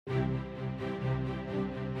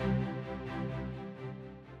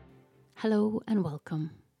Hello and welcome.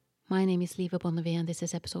 My name is Liva Bonnevie and this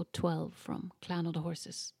is episode 12 from Clan of the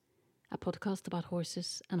Horses, a podcast about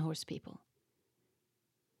horses and horse people.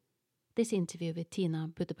 This interview with Tina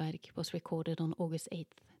Buddeberg was recorded on August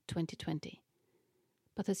 8th, 2020,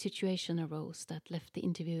 but a situation arose that left the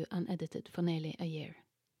interview unedited for nearly a year.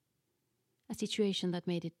 A situation that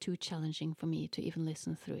made it too challenging for me to even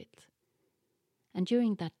listen through it. And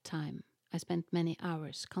during that time, I spent many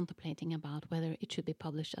hours contemplating about whether it should be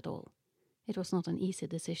published at all. It was not an easy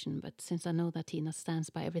decision, but since I know that Tina stands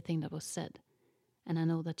by everything that was said, and I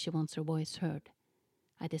know that she wants her voice heard,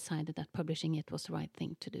 I decided that publishing it was the right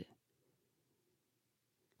thing to do.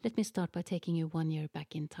 Let me start by taking you 1 year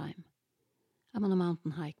back in time. I'm on a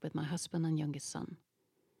mountain hike with my husband and youngest son,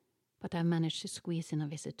 but I managed to squeeze in a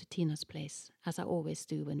visit to Tina's place, as I always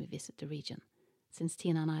do when we visit the region, since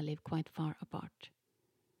Tina and I live quite far apart.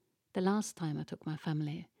 The last time I took my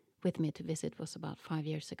family with me to visit was about 5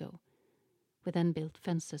 years ago. We then built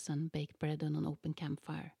fences and baked bread on an open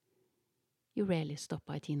campfire. You rarely stop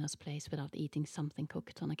by Tina's place without eating something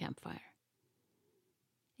cooked on a campfire.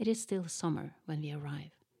 It is still summer when we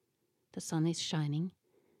arrive. The sun is shining,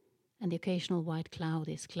 and the occasional white cloud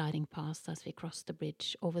is gliding past as we cross the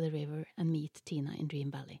bridge over the river and meet Tina in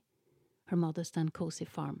Dream Valley, her modest and cozy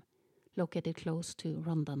farm, located close to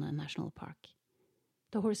Rondane National Park.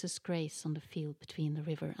 The horses graze on the field between the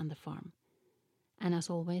river and the farm. And as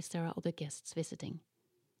always, there are other guests visiting,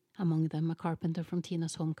 among them a carpenter from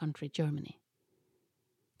Tina's home country, Germany.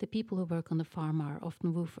 The people who work on the farm are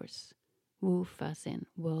often woofers, woof as in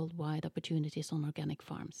worldwide opportunities on organic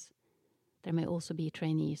farms. There may also be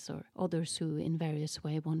trainees or others who in various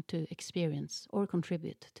ways want to experience or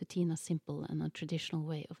contribute to Tina's simple and traditional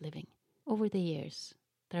way of living. Over the years,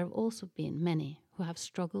 there have also been many who have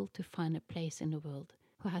struggled to find a place in the world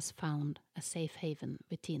who has found a safe haven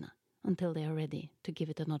with Tina, until they are ready to give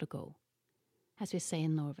it another go. As we say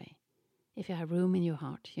in Norway, if you have room in your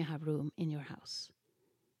heart, you have room in your house.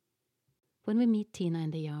 When we meet Tina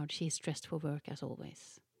in the yard, she is dressed for work as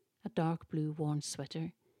always. A dark blue worn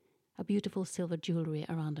sweater, a beautiful silver jewelry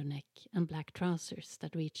around her neck, and black trousers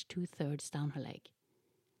that reach 2/3 down her leg.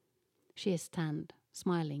 She is tanned,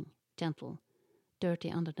 smiling, gentle,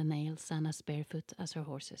 dirty under the nails and as barefoot as her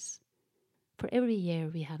horses. For every year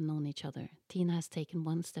we have known each other, Tina has taken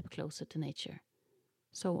one step closer to nature.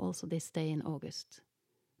 So also this day in August,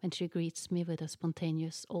 when she greets me with a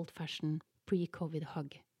spontaneous, old-fashioned, pre-COVID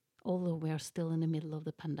hug, although we are still in the middle of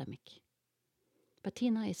the pandemic. But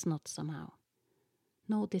Tina is not somehow.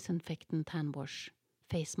 No disinfectant hand wash,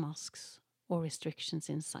 face masks, or restrictions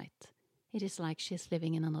in sight. It is like she is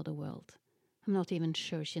living in another world. I'm not even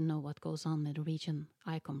sure she knows what goes on in the region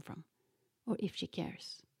I come from, or if she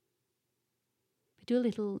cares. We do a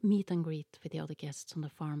little meet and greet with the other guests on the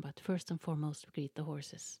farm, but first and foremost we greet the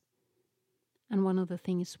horses. And one of the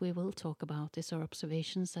things we will talk about is our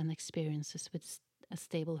observations and experiences with a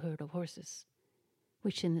stable herd of horses,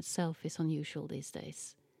 which in itself is unusual these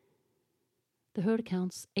days. The herd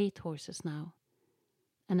counts 8 horses now,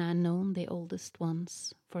 and I've known the oldest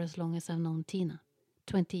ones for as long as I've known Tina,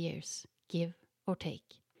 20 years, give or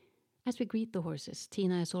take. As we greet the horses,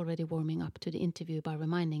 Tina is already warming up to the interview by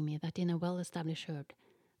reminding me that in a well-established herd,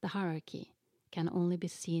 the hierarchy can only be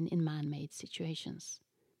seen in man-made situations.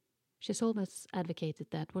 She's always advocated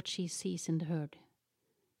that what she sees in the herd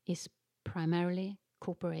is primarily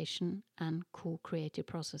cooperation and co-creative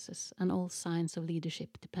processes, and all signs of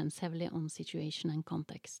leadership depends heavily on situation and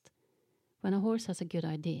context. When a horse has a good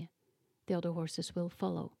idea, the other horses will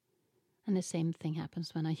follow, and the same thing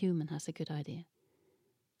happens when a human has a good idea.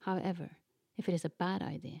 However, if it is a bad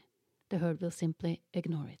idea, the herd will simply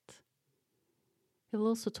ignore it. We will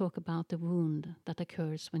also talk about the wound that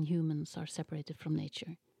occurs when humans are separated from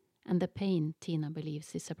nature, and the pain Tina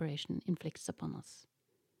believes this separation inflicts upon us.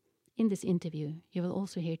 In this interview, you will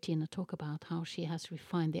also hear Tina talk about how she has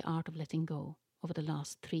refined the art of letting go over the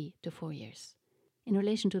last 3 to 4 years. In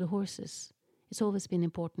relation to the horses, it's always been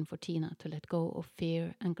important for Tina to let go of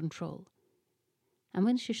fear and control. And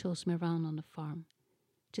when she shows me around on the farm,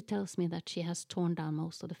 she tells me that she has torn down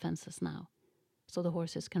most of the fences now, so the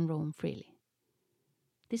horses can roam freely.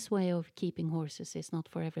 This way of keeping horses is not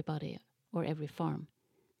for everybody or every farm.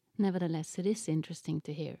 Nevertheless, it is interesting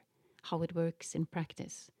to hear how it works in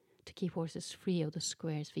practice to keep horses free of the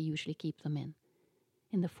squares we usually keep them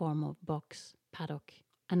in the form of box, paddock,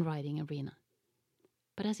 and riding arena.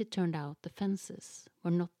 But as it turned out, the fences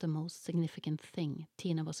were not the most significant thing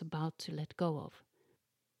Tina was about to let go of.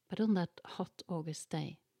 But on that hot August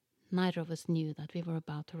day, neither of us knew that we were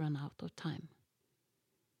about to run out of time.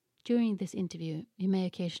 During this interview, you may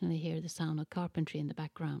occasionally hear the sound of carpentry in the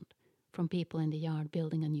background, from people in the yard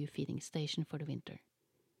building a new feeding station for the winter.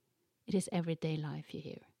 It is everyday life you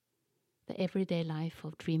hear. The everyday life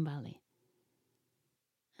of Dream Valley.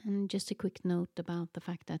 And just a quick note about the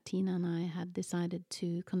fact that Tina and I had decided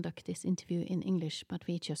to conduct this interview in English, but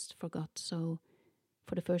we just forgot, so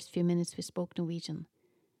for the first few minutes we spoke Norwegian.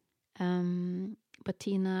 But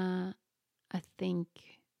Tina, I think,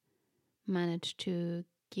 managed to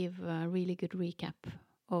give a really good recap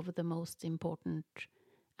of the most important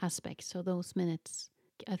aspects. So those minutes,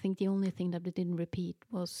 I think the only thing that we didn't repeat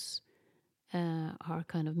was our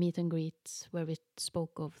kind of meet and greets where we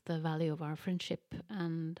spoke of the value of our friendship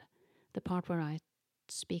and the part where I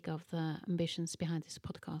speak of the ambitions behind this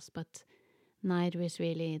podcast, but neither is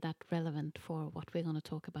really that relevant for what we're going to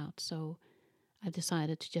talk about. So I've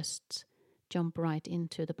decided to just jump right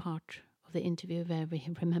into the part of the interview where we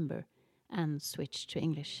remember and switch to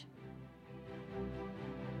English.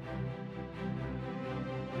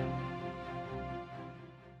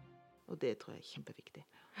 Og det tror jeg er kjempeviktig.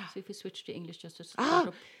 So if we switch to English just to start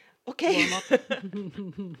up. Okay. Warm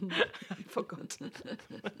up. I forgot.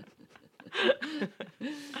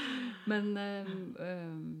 But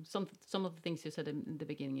some of the things you said in the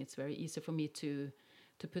beginning, it's very easy for me to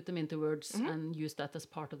put them into words and use that as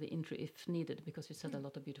part of the intro if needed, because you said a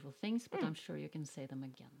lot of beautiful things, but I'm sure you can say them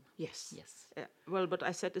again. Yes. Yes. Well, what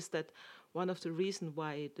I said is that one of the reasons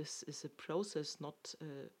why this is a process, not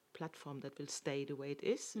a platform that will stay the way it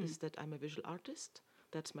is that I'm a visual artist.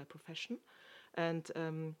 That's my profession. And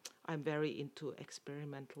I'm very into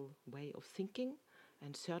experimental way of thinking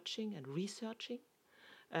and searching and researching.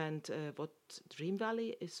 And what Dream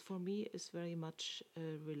Valley is for me is very much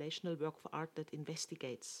a relational work of art that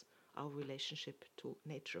investigates our relationship to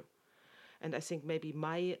nature. And I think maybe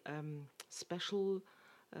my special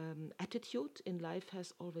attitude in life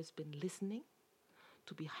has always been listening,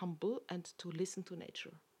 to be humble and to listen to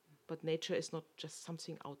nature. But nature is not just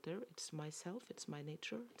something out there. It's myself, it's my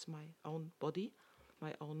nature, it's my own body,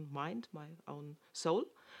 my own mind, my own soul,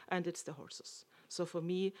 and it's the horses. So for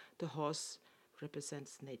me, the horse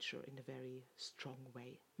represents nature in a very strong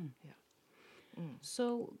way.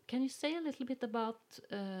 So can you say a little bit about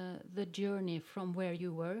the journey from where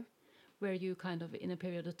you were, where you kind of in a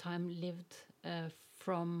period of time lived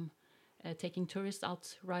from taking tourists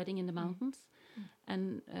out riding in the mountains,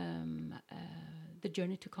 and the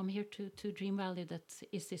journey to come here to Dream Valley, that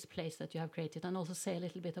is this place that you have created, and also say a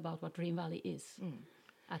little bit about what Dream Valley is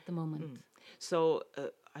at the moment. So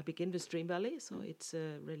I begin with Dream Valley. So it's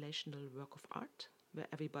a relational work of art where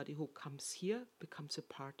everybody who comes here becomes a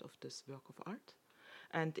part of this work of art.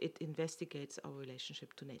 And it investigates our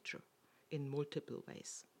relationship to nature in multiple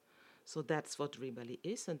ways. So that's what Dream Valley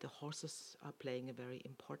is. And the horses are playing a very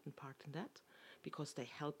important part in that because they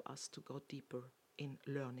help us to go deeper in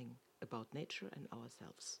learning about nature and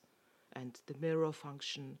ourselves. And the mirror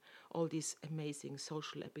function, all these amazing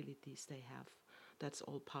social abilities they have. That's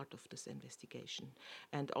all part of this investigation.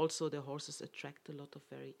 And also the horses attract a lot of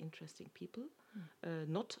very interesting people.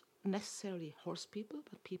 Not necessarily horse people,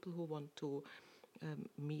 but people who want to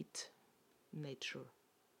meet nature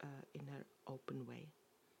in an open way.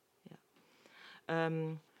 Yeah.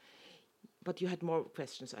 But you had more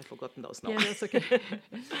questions. I've forgotten those now. Yeah, that's okay.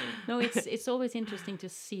 No, it's always interesting to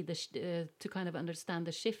see to kind of understand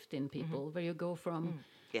the shift in people, where you go from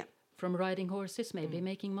riding horses, maybe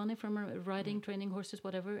making money from riding, training horses,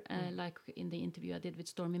 whatever, like in the interview I did with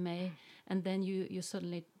Stormy May, and then you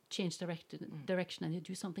suddenly change direction and you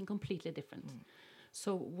do something completely different.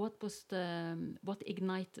 So what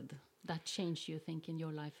ignited that change, you think, in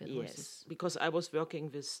your life with horses? Yes, because I was working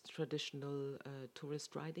with traditional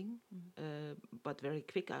tourist riding, but very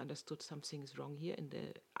quick I understood something is wrong here in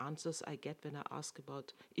the answers I get when I ask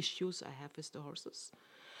about issues I have with the horses.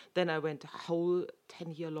 Then I went a whole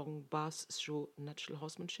 10-year-long path through natural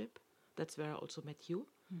horsemanship. That's where I also met you.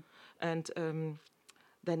 And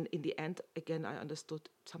then in the end, again, I understood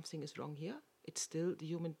something is wrong here. It's still the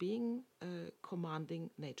human being commanding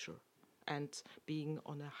nature and being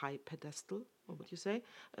on a high pedestal, or what you say,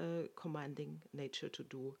 commanding nature to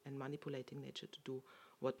do and manipulating nature to do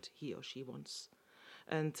what he or she wants.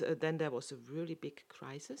 And then there was a really big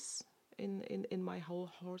crisis in my whole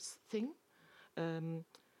horse thing.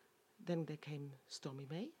 Then there came Stormy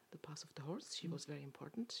May, the Path of the Horse. She was very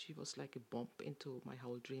important. She was like a bomb into my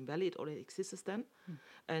whole Dream Valley. It already existed then.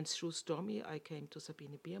 And through Stormy, I came to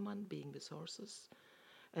Sabine Biermann, being with horses.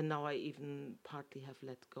 And now I even partly have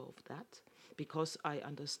let go of that because I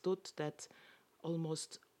understood that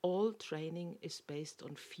almost all training is based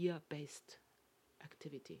on fear-based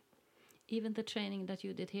activity. even the training that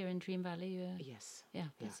you did here in Dream Valley. Yes. Yeah,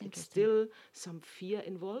 that's It's interesting. still some fear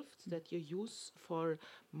involved that you use for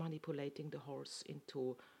manipulating the horse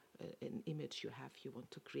into an image you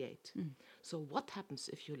want to create. So what happens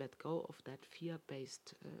if you let go of that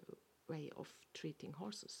fear-based way of treating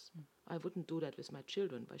horses? I wouldn't do that with my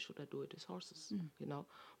children. Why should I do it with horses? You know,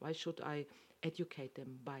 why should I educate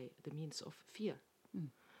them by the means of fear?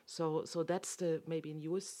 So that's the maybe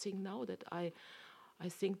newest thing now that I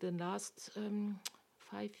think the last 3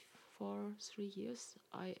 years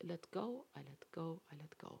I let go, I let go, I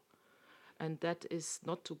let go. And that is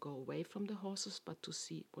not to go away from the horses, but to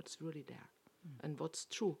see what's really there and what's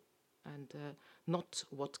true. And not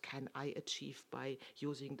what can I achieve by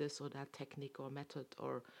using this or that technique or method.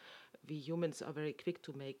 Or we humans are very quick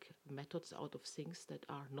to make methods out of things that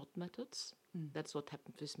are not methods. That's what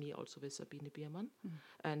happened with me also with Sabine Biermann.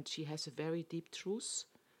 And she has a very deep truth,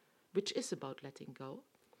 which is about letting go.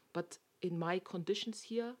 But in my conditions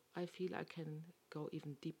here, I feel I can go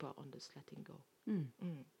even deeper on this letting go.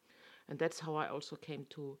 And that's how I also came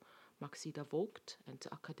to Maxida Vogt and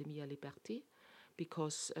Academia Liberty,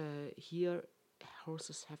 because here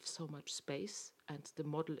horses have so much space, and the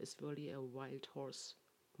model is really a wild horse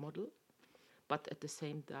model, but at the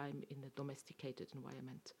same time in a domesticated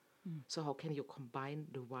environment. So how can you combine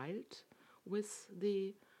the wild with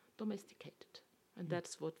the domesticated? And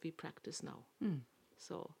that's what we practice now.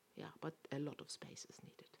 So, yeah, but a lot of space is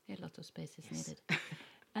needed. A lot of space is needed.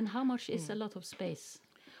 And how much is a lot of space?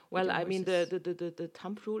 Well, I mean, the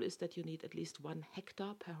thumb rule is that you need at least 1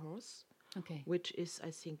 hectare per horse, which is,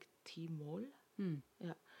 I think, 10 mol.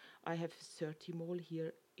 Yeah, I have 30 mol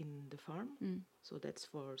here in the farm, so that's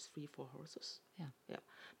for 3-4 horses. Yeah.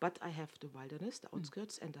 But I have the wilderness, the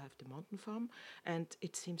outskirts, and I have the mountain farm, and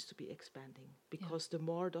it seems to be expanding because the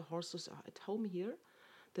more the horses are at home here,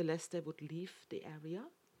 the less they would leave the area.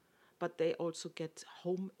 But they also get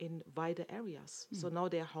home in wider areas. So now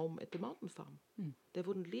they're home at the mountain farm. They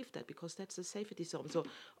wouldn't leave that because that's a safety zone. So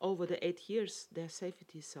over the 8 years, their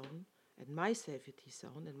safety zone and my safety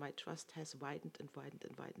zone and my trust has widened and widened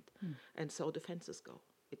and widened. And so the fences go.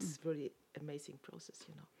 It's really amazing process,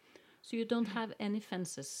 you know. So you don't have any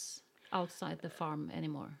fences outside the farm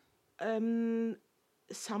anymore?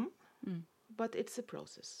 Some, but it's a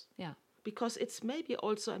process. Yeah. Because it's maybe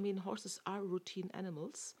also, I mean, horses are routine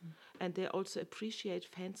animals, and they also appreciate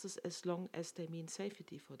fences as long as they mean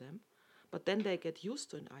safety for them. But then they get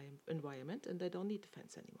used to an environment, and they don't need the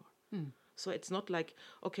fence anymore. So it's not like,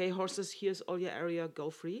 okay, horses, here's all your area,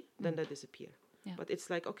 go free, then they disappear. Yeah. But it's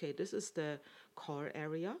like, okay, this is the core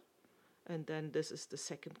area, and then this is the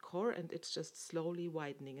second core, and it's just slowly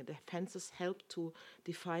widening. And the fences help to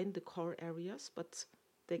define the core areas, but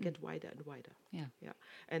they get wider and wider. Yeah.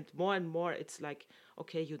 And more, it's like,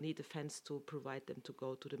 okay, you need a fence to provide them to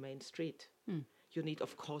go to the main street. You need,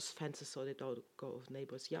 of course, fences so they don't go of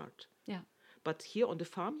neighbor's yard. Yeah. But here on the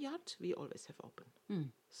farmyard, we always have open.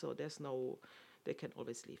 So they can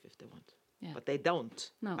always leave if they want. Yeah. But they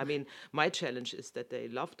don't. No. I mean, my challenge is that they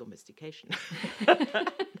love domestication.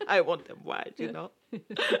 I want them wild, you know.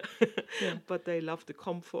 But they love the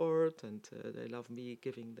comfort, and they love me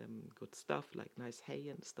giving them good stuff like nice hay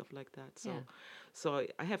and stuff like that. So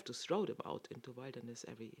I have to throw them out into wilderness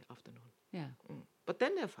every afternoon. Yeah. But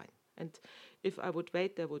then they're fine. And if I would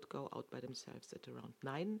wait, they would go out by themselves at around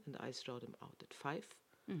 9, and I throw them out at 5.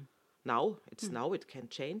 Now it can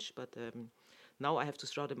change, but now I have to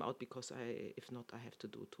throw them out because if not, I have to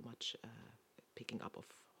do too much picking up of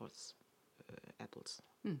horse apples.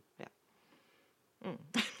 Yeah.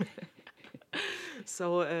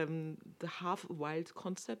 So the half wild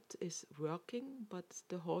concept is working, but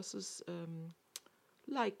the horses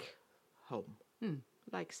like home,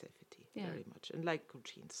 like safety very much, and like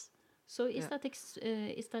routines. So is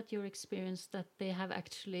that your experience that they have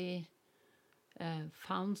actually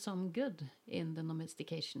found some good in the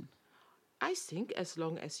domestication? I think as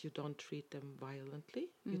long as you don't treat them violently,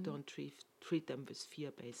 you don't treat them with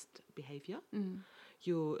fear-based behavior,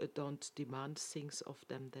 you don't demand things of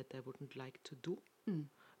them that they wouldn't like to do.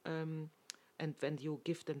 And when you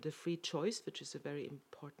give them the free choice, which is a very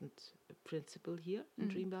important principle here in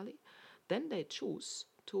Dream Valley, then they choose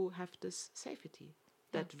to have this safety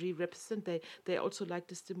that we represent. They also like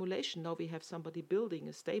the stimulation. Now we have somebody building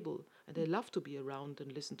a stable, and they love to be around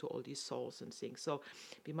and listen to all these saws and things. So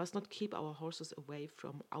we must not keep our horses away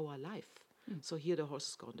from our life. So here the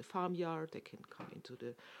horses go in the farmyard. They can come into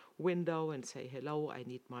the window and say, hello, I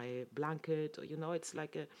need my blanket. Or, you know, it's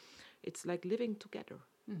like living together.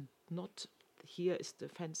 Not here is the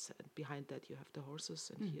fence, and behind that you have the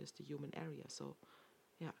horses, and here's the human area. So,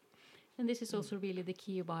 yeah. And this is also really the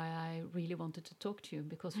key why I really wanted to talk to you,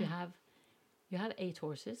 because you have you have 8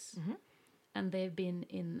 horses, and they've been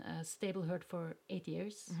in a stable herd for 8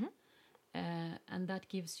 years. And that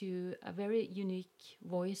gives you a very unique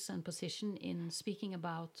voice and position in speaking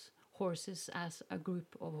about horses as a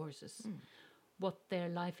group of horses, what their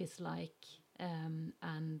life is like,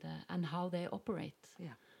 and how they operate,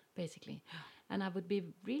 basically. And I would be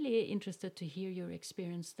really interested to hear your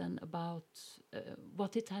experience then about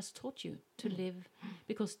what it has taught you to live,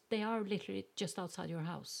 because they are literally just outside your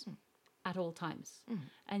house at all times.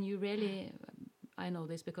 And you really, I know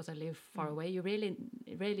this because I live far away, you really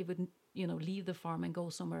wouldn't, leave the farm and go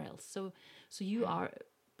somewhere else. So you are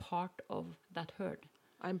part of that herd.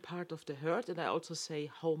 I'm part of the herd, and I also say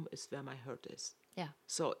home is where my herd is. Yeah.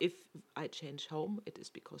 So if I change home, it is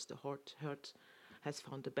because the herd has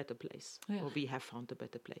found a better place, or we have found a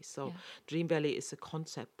better place. So Dream Valley is a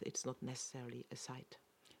concept. It's not necessarily a site.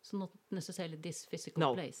 So not necessarily this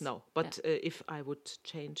physical place. No. But if I would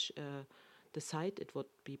change the site, it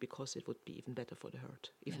would be because it would be even better for the herd,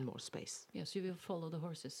 even more space. Yes, you will follow the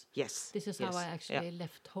horses. Yes. This is how I actually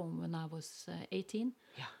left home when I was 18.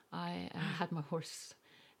 Yeah. I had my horse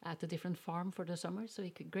at a different farm for the summer, so he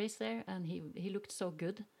could graze there, and he looked so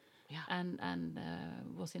good. Yeah. And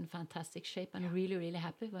was in fantastic shape, and really, really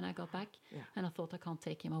happy when I got back. Yeah. And I thought I can't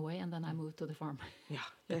take him away, and then I moved to the farm. Yeah,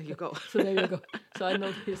 there you go. So there you go. So I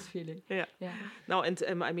know his feeling. Yeah. No, and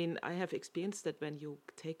I mean, I have experienced that when you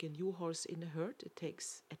take a new horse in a herd, it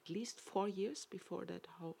takes at least 4 years before that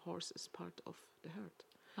horse is part of the herd.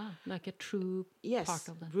 Like a true part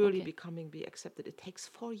of them. Yes, really be accepted. It takes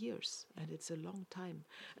 4 years, and it's a long time.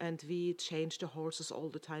 And we change the horses all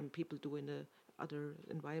the time. People do in other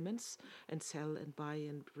environments, and sell and buy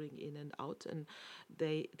and bring in and out, and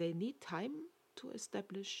they need time to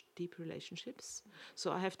establish deep relationships.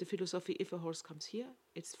 So I have the philosophy: if a horse comes here,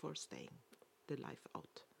 it's for staying the life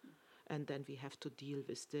out. And then we have to deal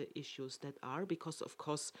with the issues that are, because of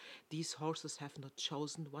course these horses have not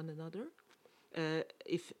chosen one another.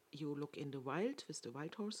 If you look in the wild with the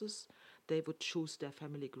wild horses, they would choose their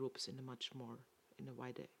family groups in a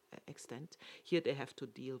wider extent. Here they have to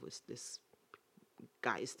deal with this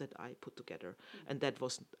guys that I put together, and that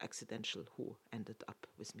was accidental who ended up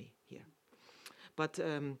with me here. But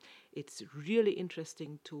it's really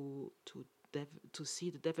interesting to see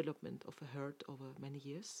the development of a herd over many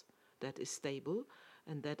years that is stable,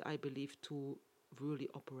 and that I believe to really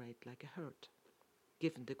operate like a herd,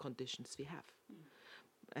 given the conditions we have.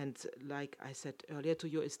 And like I said earlier to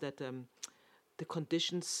you, is that the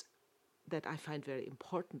conditions that I find very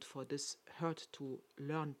important for this herd to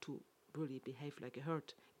learn to really behave like a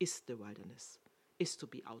herd is the wilderness, is to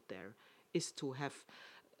be out there, is to have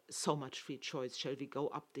so much free choice. Shall we go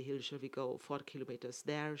up the hill? Shall we go 4 kilometers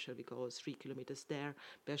there? Shall we go 3 kilometers there?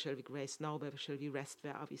 Where shall we graze now? Where shall we rest?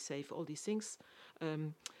 Where are we safe? All these things.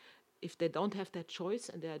 If they don't have that choice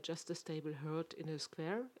and they are just a stable herd in a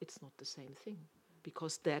square, it's not the same thing,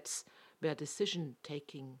 because that's where decision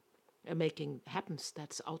making happens.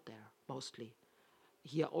 That's out there mostly.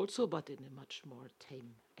 Here also, but in a much more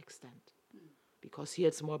tame extent. Because here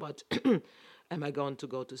it's more about, am I going to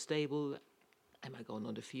go to stable? Am I going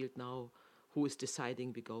on the field now? Who is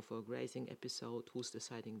deciding we go for a grazing episode? Who's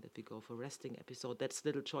deciding that we go for a resting episode? That's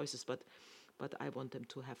little choices, but I want them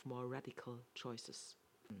to have more radical choices.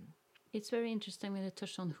 It's very interesting when you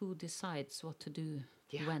touch on who decides what to do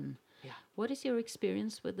when. Yeah. What is your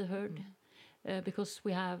experience with the herd? Because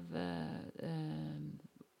we have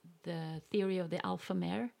the theory of the alpha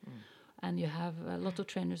mare, and you have a lot of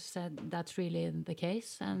trainers said that's really the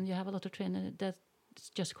case, and you have a lot of trainers that's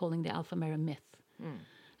just calling the alpha mare a myth.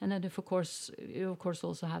 And then you of course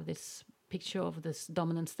also have this picture of this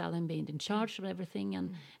dominant stallion being in charge of everything,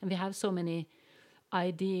 and we have so many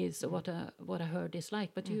ideas of what a herd is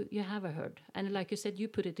like, but you have a herd, and like you said, you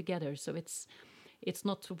put it together, so it's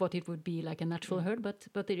not what it would be like a natural herd,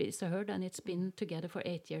 but it is a herd, and it's been together for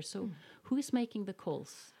 8 years. So who is making the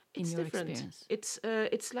calls in your experience?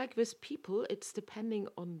 It's like with people, it's depending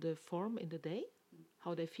on the form in the day,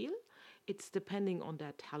 how they feel. It's depending on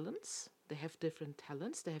their talents. They have different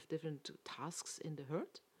talents. They have different tasks in the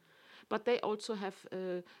herd. But they also have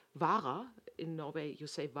Vara. In Norway, you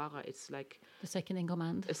say Vara. It's like the second in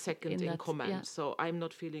command. A second in command. Yeah. So I'm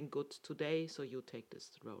not feeling good today, so you take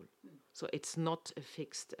this role. So it's not a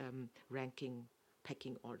fixed ranking,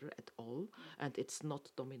 pecking order at all, and it's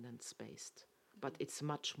not dominance-based. But it's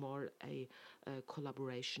much more a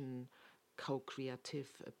collaboration, co-creative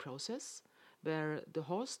process, where the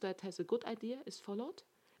horse that has a good idea is followed.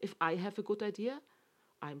 If I have a good idea,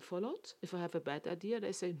 I'm followed. If I have a bad idea,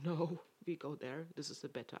 they say, no, we go there. This is a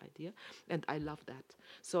better idea. And I love that.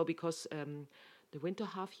 So because the winter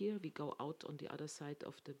half year, we go out on the other side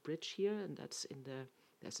of the bridge here, and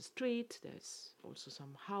there's a street, there's also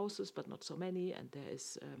some houses, but not so many, and there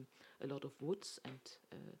is a lot of woods and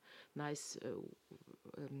nice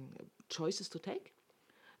choices to take.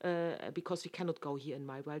 Because we cannot go here in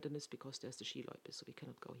my wilderness because there's the Skiloipe, so we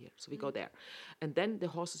cannot go here. So we go there. And then the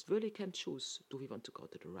horses really can choose, do we want to go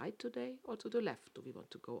to the right today or to the left? Do we want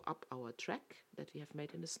to go up our track that we have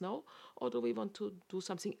made in the snow, or do we want to do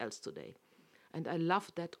something else today? And I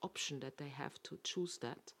love that option that they have to choose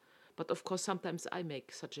that. But of course, sometimes I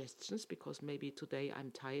make suggestions because maybe today I'm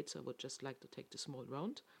tired, so I would just like to take the small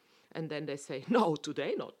round. And then they say, no,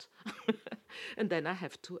 today not. And then I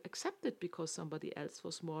have to accept it because somebody else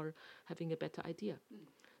was more having a better idea.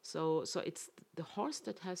 So it's the horse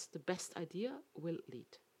that has the best idea will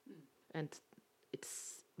lead. And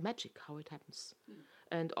it's magic how it happens.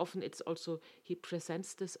 And often it's also, he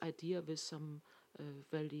presents this idea with some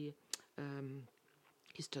very,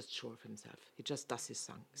 he's just sure of himself. He just does his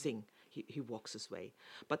thing. He walks his way.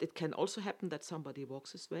 But it can also happen that somebody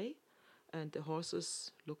walks his way and the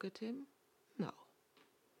horses look at him, no.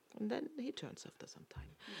 And then he turns after some time.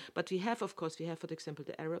 But we have, for example,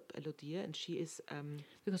 the Arab Elodie, and she is...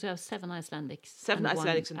 because we have 7 Icelandics. 7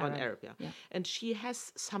 Icelandics and 1 Arab, yeah. Yeah. And she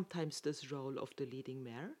has sometimes this role of the leading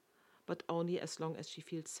mare, but only as long as she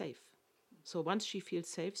feels safe. So once she feels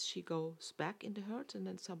safe, she goes back in the herd, and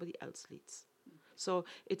then somebody else leads. So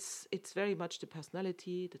it's very much the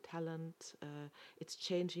personality, the talent. It's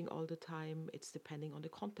changing all the time. It's depending on the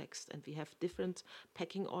context, and we have different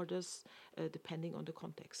pecking orders depending on the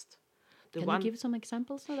context. Can you give some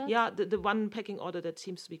examples of that? Yeah, the one pecking order that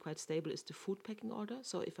seems to be quite stable is the food pecking order.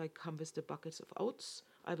 So if I come with the buckets of oats,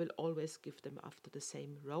 I will always give them after the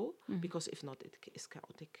same row, because if not, it is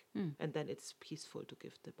chaotic. And then it's peaceful to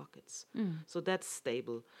give the buckets. So that's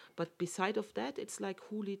stable. But beside of that, it's like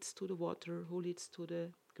who leads to the water, who leads to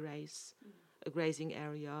the a grazing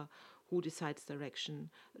area, who decides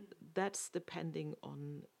direction. That's depending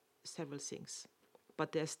on several things.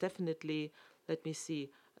 But there's definitely, let me see,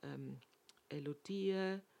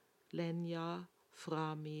 Elodie, Lenya,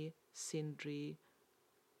 Frami, Sindri.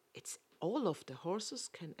 It's all of the horses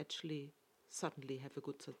can actually suddenly have a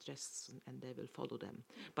good suggestion and they will follow them.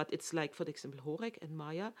 But it's like, for example, Horek and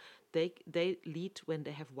Maya, they lead when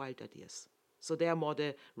they have wild ideas. So they are more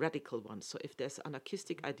the radical ones. So if there's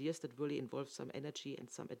anarchistic ideas that really involve some energy and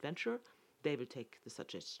some adventure, they will take the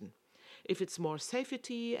suggestion. If it's more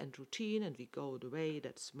safety and routine and we go the way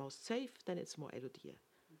that's most safe, then it's more Elodie.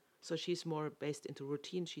 So she's more based into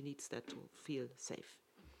routine. She needs that to feel safe.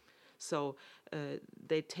 So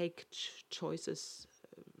they take choices,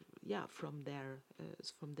 from their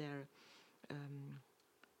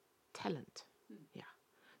talent. Yeah.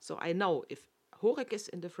 So I know if Horek is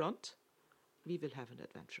in the front, we will have an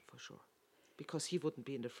adventure for sure, because he wouldn't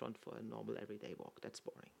be in the front for a normal everyday walk. That's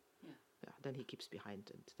boring. Yeah. Then he keeps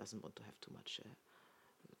behind and doesn't want to have too much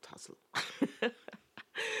tussle.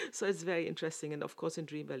 So it's very interesting. And of course, in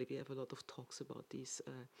Dream Valley, we have a lot of talks about these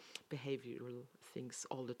behavioral things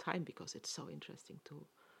all the time because it's so interesting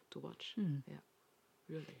to watch. Yeah,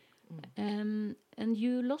 really. And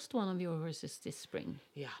you lost one of your horses this spring.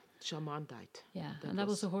 Yeah, Shaman died. Yeah, that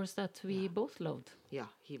was a horse that we both loved. Yeah,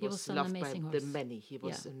 he was loved by horse. the many. He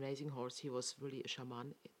was an amazing horse. He was really a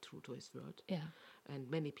shaman, true to his word. Yeah. And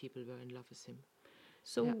many people were in love with him.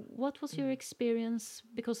 So what was your experience?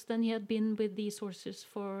 Because then he had been with these horses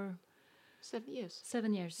for 7 years.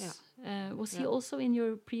 7 years. Yeah. Was he also in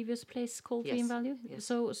your previous place called Dream Valley? Yes.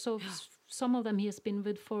 So some of them he has been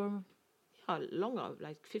with for longer,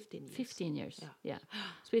 like 15 years. 15 years. Yeah.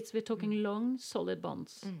 So we're talking long, solid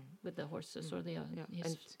bonds with the horses or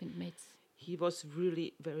his mates. He was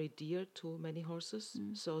really very dear to many horses.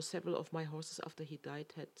 So several of my horses, after he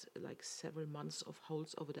died, had like several months of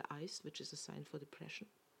holes over the eyes, which is a sign for depression.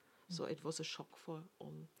 So it was a shock for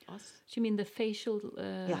all us. So you mean the facial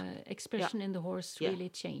expression in the horse really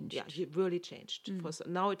changed? Yeah, he really changed.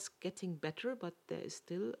 Now it's getting better, but there is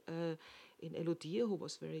still, in Elodie, who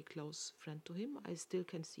was very close friend to him, I still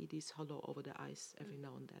can see these hollow over the eyes every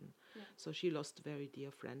now and then. Yeah. So she lost a very dear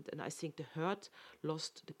friend. And I think the herd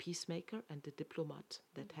lost the peacemaker and the diplomat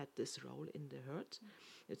that had this role in the herd.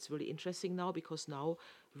 It's really interesting now because now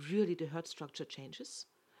really the herd structure changes.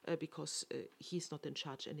 Because he's not in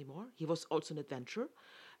charge anymore. He was also an adventurer.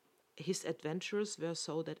 His adventures were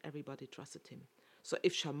so that everybody trusted him. So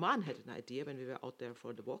if Shaman had an idea when we were out there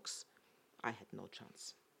for the walks, I had no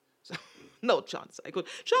chance. So, no chance. I could,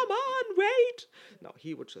 Shaman, wait! No,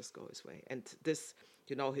 he would just go his way. And this,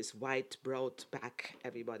 his white, broad back,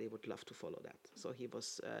 everybody would love to follow that. So he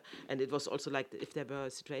was, and it was also like if there were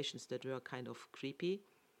situations that were kind of creepy,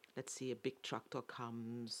 let's see, a big tractor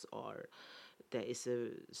comes, or there is a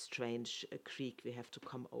strange creek we have to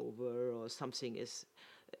come over, or something is,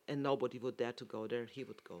 and nobody would dare to go there, he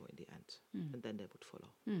would go in the end, and then they would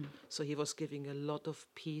follow. So he was giving a lot of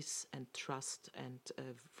peace and trust and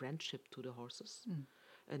friendship to the horses.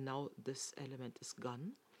 And now this element is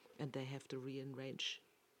gone, and they have to rearrange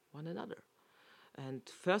one another. And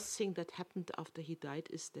first thing that happened after he died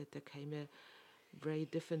is that there came a very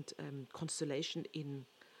different constellation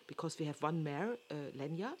because we have one mare,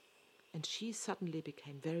 Lenya, and she suddenly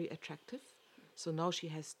became very attractive. So now she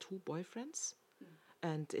has 2 boyfriends,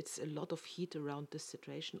 and it's a lot of heat around this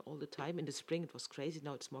situation all the time. In the spring it was crazy,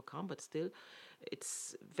 now it's more calm, but still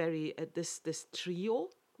it's very, this trio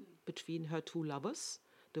between her 2 lovers,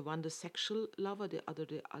 the one the sexual lover, the other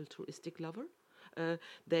the altruistic lover,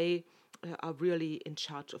 they are really in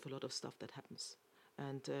charge of a lot of stuff that happens.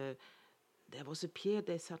 And there was a period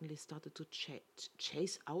they suddenly started to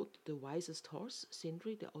chase out the wisest horse,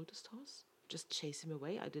 Sindri, the oldest horse. Just chase him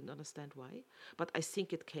away. I didn't understand why. But I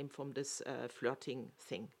think it came from this flirting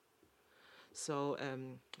thing. So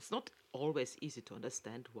it's not always easy to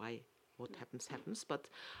understand why what happens. But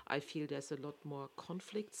I feel there's a lot more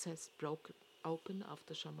conflicts has broken open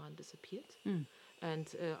after Shaman disappeared. And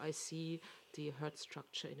I see the herd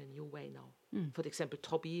structure in a new way now. For example,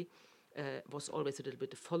 Toby was always a little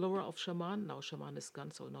bit a follower of Shaman. Now Shaman is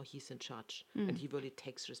gone, so now he's in charge. And he really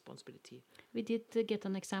takes responsibility. We did get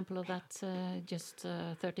an example of that just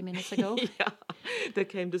 30 minutes ago. Yeah, there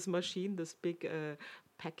came this machine, this big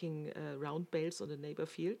packing round bales on the neighbor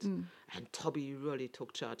field. And Toby really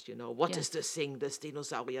took charge, What is this thing, this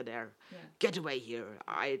dinosaur there? Yeah. Get away here,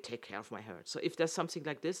 I take care of my herd. So if there's something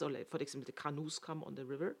like this, or like, for example, the canoes come on the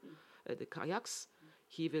river, the kayaks,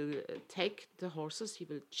 he will take the horses, he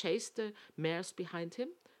will chase the mares behind him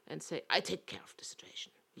and say, I take care of the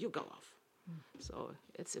situation, you go off. So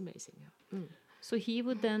it's amazing. Yeah. So he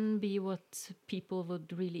would then be what people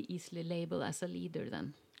would really easily label as a leader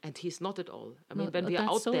then? And he's not at all. I mean, when we are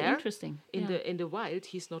out so there in the wild,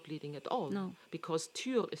 he's not leading at all. No. Because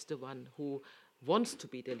Tyr is the one who wants to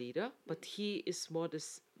be the leader, but he is more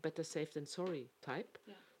this better safe than sorry type.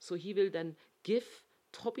 Yeah. So he will then give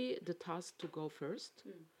Toby the task to go first.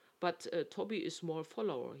 But Toby is more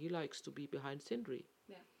follower. He likes to be behind Sindri.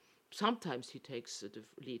 Yeah. Sometimes he takes the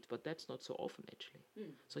lead, but that's not so often actually.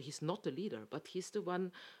 So he's not the leader, but he's the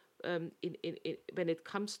one when it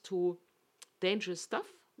comes to dangerous stuff,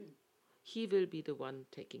 he will be the one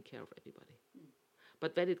taking care of everybody.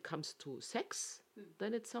 But when it comes to sex,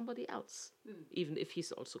 then it's somebody else, even if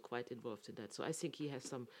he's also quite involved in that. So I think he has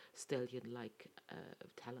some stallion-like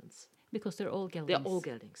talents. Because they're all geldings. They're all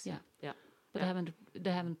geldings. Yeah. But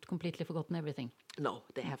they haven't completely forgotten everything. No,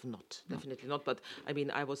 they have not. Definitely not. But I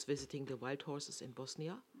mean, I was visiting the wild horses in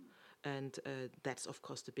Bosnia, and that's of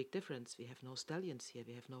course the big difference. We have no stallions here.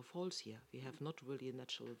 We have no foals here. We have not really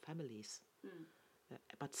natural families.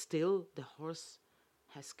 But still, the horse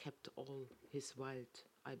has kept all his wild,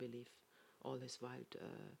 I believe, all his wild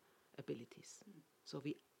abilities. So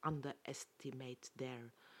we underestimate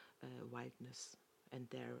their wildness and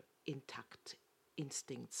their intact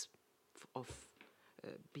instincts of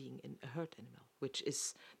being a herd animal, which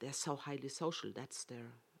is, they're so highly social. That's their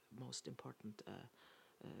most important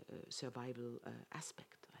survival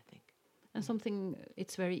aspect, I think. And something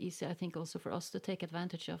it's very easy, I think, also for us to take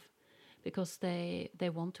advantage of, because they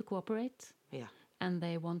want to cooperate. Yeah. And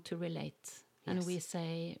they want to relate. Yes. And we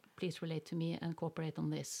say, please relate to me and cooperate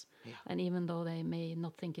on this. Yeah. And even though they may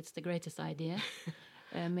not think it's the greatest idea,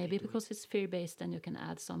 maybe because it's fear-based and you can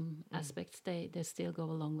add some aspects, they still go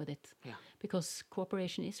along with it. Yeah. Because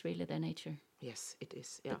cooperation is really their nature. Yes, it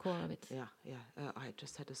is. Yeah. The core of it. Yeah. I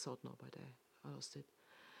just had a thought now, but I lost it.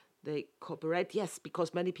 They cooperate, yes,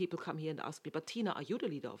 because many people come here and ask me, but Tina, are you the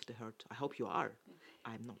leader of the herd? I hope you are.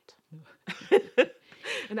 I'm not. No.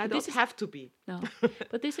 And I don't have to be. No,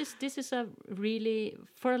 but this is a really,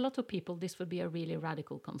 for a lot of people, this would be a really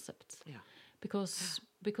radical concept. Yeah.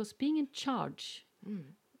 Because being in charge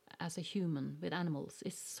as a human with animals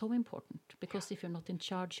is so important. Because if you're not in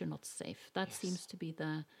charge, you're not safe. That seems to be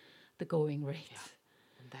the going rate. Yeah.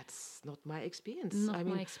 And that's not my experience. Not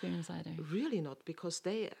my experience either. Really not, because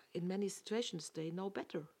they, in many situations, they know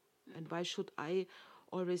better. And why should I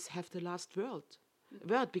always have the last word?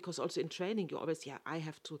 Because also in training you always you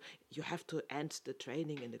have to end the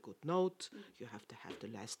training in a good note. You have to have the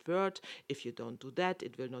last word. If you don't do that,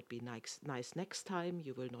 it will not be nice next time.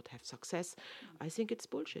 You will not have success. I think it's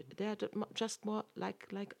bullshit. They are just more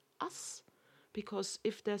like us, because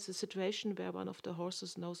if there's a situation where one of the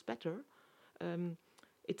horses knows better,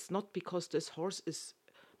 it's not because this horse is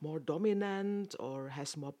more dominant or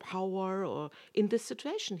has more power, or in this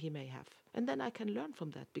situation he may have. And then I can learn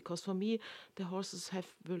from that, because for me the horses have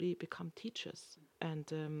really become teachers, and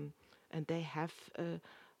they have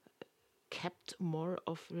kept more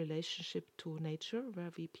of relationship to nature,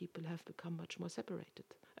 where we people have become much more separated.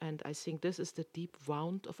 And I think this is the deep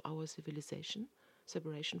wound of our civilization,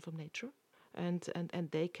 separation from nature. And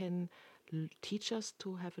they can teach us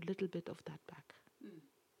to have a little bit of that back.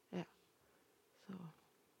 Yeah. So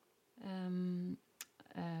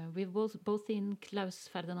we've both seen Klaus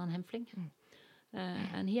Ferdinand Hempfling,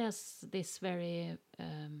 and he has this very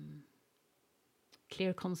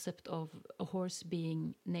clear concept of a horse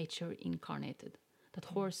being nature incarnated. That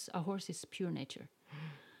a horse is pure nature.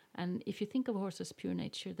 And if you think of a horse as pure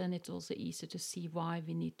nature, then it's also easy to see why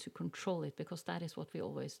we need to control it, because that is what we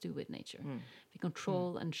always do with nature. We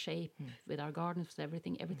control and shape with our gardens, with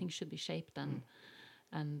everything. Everything should be shaped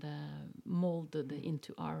and molded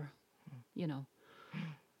into our,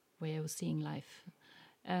 way of seeing life.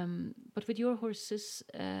 But with your horses,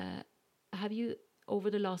 have you, over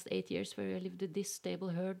the last 8 years where you lived in this stable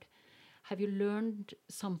herd, have you learned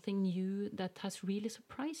something new that has really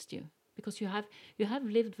surprised you? Because you have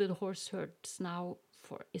lived with horse herds now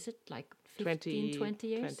for, is it like 15, 20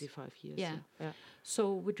 years? 25 years. Yeah.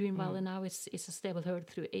 So with Dream Valley now, it's a stable herd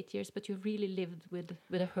through 8 years, but you've really lived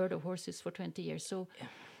with a herd of horses for 20 years. So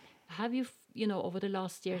have you, over the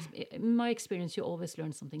last years, in my experience, you always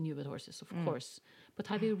learn something new with horses, of course. But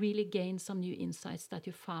have you really gained some new insights that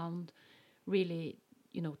you found really,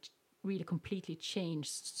 really completely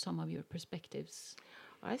changed some of your perspectives?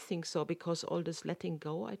 I think so, because all this letting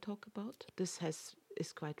go I talk about, this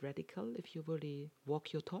is quite radical if you really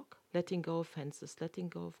walk your talk. Letting go of fences, letting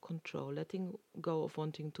go of control, letting go of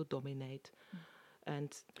wanting to dominate,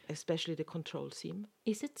 and especially the control theme.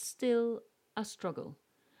 Is it still a struggle?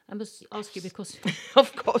 I must ask you because...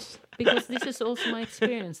 Of course. Because this is also my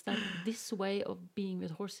experience, that this way of being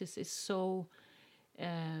with horses is so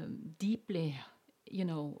deeply,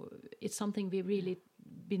 it's something we've really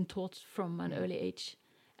been taught from an early age.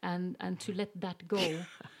 And to let that go,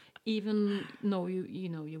 even though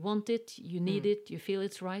you want it, you need it, you feel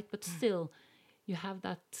it's right, but still you have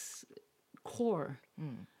that core,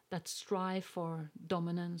 that strive for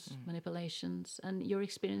dominance, manipulations, and your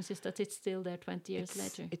experience is that it's still there 20 years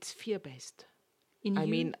later. It's fear-based. I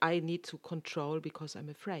mean, I need to control because I'm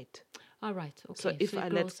afraid. All right, okay. So if I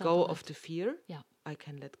let go of the fear, I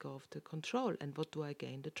can let go of the control. And what do I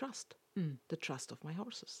gain? The trust. The trust of my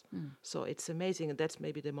horses. So it's amazing, and that's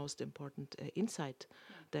maybe the most important insight,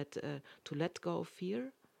 that to let go of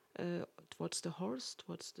fear towards the horse,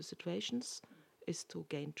 towards the situations, is to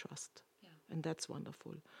gain trust. And that's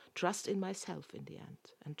wonderful. Trust in myself in the end,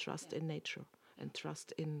 and trust in nature, and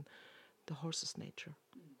trust in the horse's nature.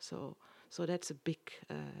 So that's a big,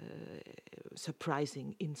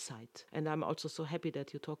 surprising insight. And I'm also so happy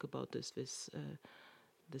that you talk about this with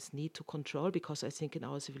this need to control, because I think in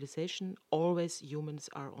our civilization, always humans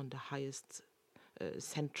are on the highest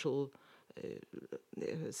central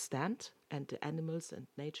stand, and the animals and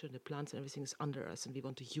nature and the plants and everything is under us, and we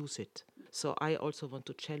want to use it. So I also want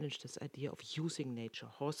to challenge this idea of using nature,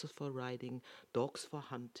 horses for riding, dogs for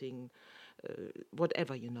hunting,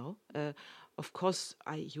 whatever, Of course,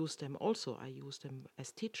 I use them also. I use them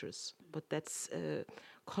as teachers. But that's a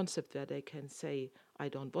concept where they can say, I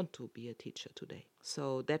don't want to be a teacher today.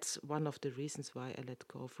 So that's one of the reasons why I let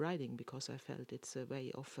go of riding, because I felt it's a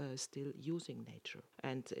way of still using nature.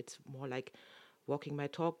 And it's more like walking my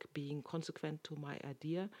talk, being consequent to my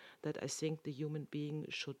idea that I think the human being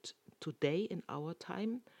should today, in our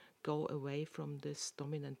time, go away from this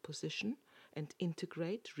dominant position and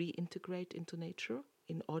reintegrate into nature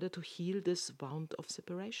in order to heal this wound of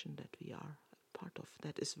separation that we are part of.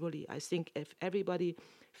 That is really, I think, if everybody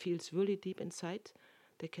feels really deep inside,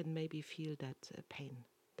 they can maybe feel that pain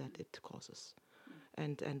that it causes.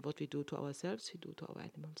 And what we do to ourselves, we do to our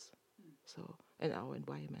animals. So, and our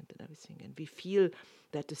environment and everything. And we feel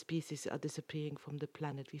that the species are disappearing from the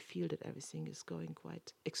planet. We feel that everything is going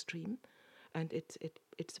quite extreme, and it's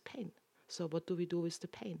a pain. So what do we do with the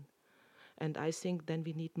pain? And I think then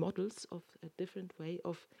we need models of a different way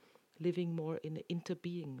of living more in an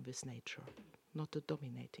interbeing with nature, not the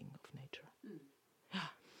dominating of nature. Yeah.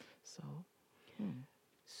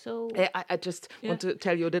 So I just want to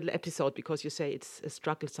tell you a little episode, because you say it's a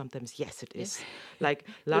struggle sometimes. Yes, it is. Like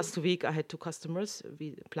last week I had 2 customers.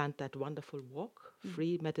 We planned that wonderful walk,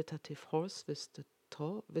 free meditative horse with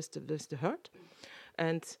the herd.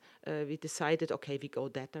 And we decided, okay, we go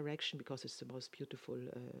that direction because it's the most beautiful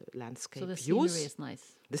landscape So the views. scenery is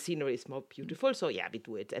nice. The scenery is more beautiful, so yeah, we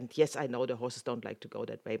do it. And yes, I know the horses don't like to go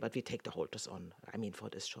that way, but we take the halters on. I mean, for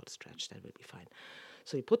this short stretch, that will be fine.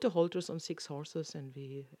 So we put the halters on 6 horses, and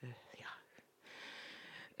we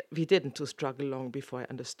didn't to struggle long before I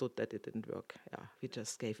understood that it didn't work. Yeah, we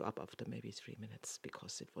just gave up after maybe 3 minutes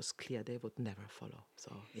because it was clear they would never follow.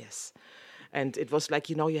 So yes, and it was like,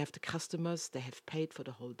 you have the customers, they have paid for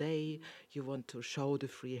the whole day. You want to show the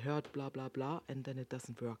free herd, blah blah blah, and then it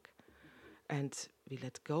doesn't work. And we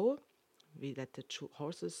let go. We let the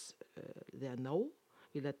horses there know.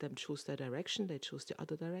 We let them choose their direction. They choose the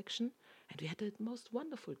other direction, and we had the most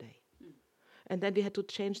wonderful day. And then we had to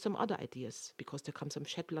change some other ideas because there come some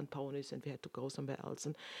Shetland ponies and we had to go somewhere else.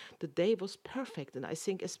 And the day was perfect. And I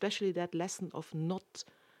think especially that lesson of not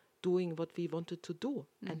doing what we wanted to do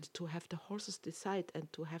and to have the horses decide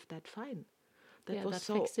and to have that fine. That was that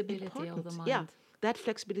so flexibility important. of the mind. Yeah, that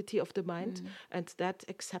flexibility of the mind and that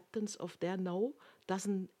acceptance of their no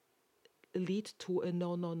doesn't lead to a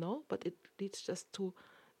no, no, no, but it leads just to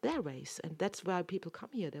their ways. And that's why people come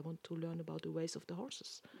here. They want to learn about the ways of the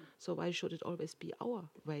horses. So why should it always be our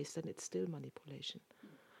ways? Then it's still manipulation.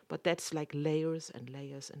 But that's like layers and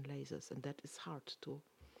layers and layers. And that is hard to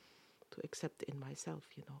accept in myself,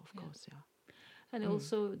 of course, yeah. And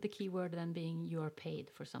also the key word then being you are paid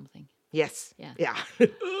for something. Yes. Yeah. Yeah.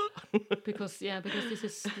 because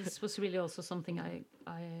this was really also something I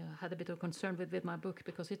had a bit of concern with my book,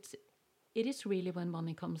 because it is really when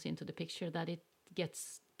money comes into the picture that it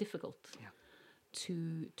gets difficult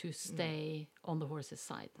to stay on the horse's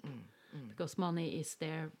side, because money is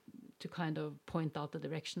there to kind of point out the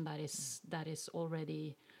direction that is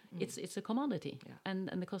already it's a commodity, and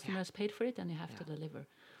the customer has paid for it, and you have to deliver.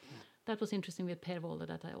 That was interesting with Per Wolle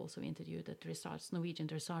that I also interviewed, the Norwegian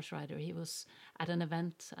dressage rider. He was at an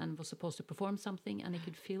event and was supposed to perform something, and he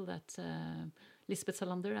could feel that Lisbeth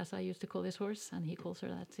Salander, as I used to call his horse, and he calls her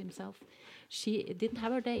that himself, she didn't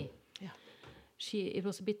have her day. Yeah. It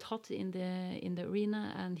was a bit hot in the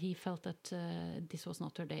arena, and he felt that this was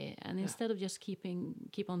not her day. And instead of just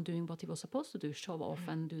keep on doing what he was supposed to do, show off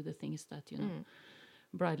and do the things that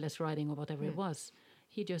bridleless riding or whatever it was,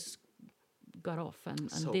 he just got off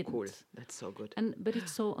and so didn't. Cool. That's so good. But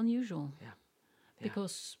it's so unusual. Yeah.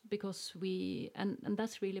 Because we and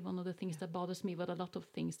that's really one of the things that bothers me. But a lot of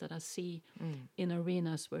things that I see in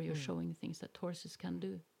arenas where you're showing things that horses can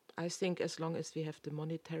do. I think as long as we have the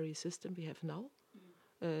monetary system we have now,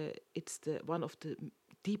 it's one of the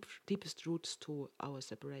deepest roots to our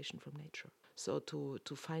separation from nature. So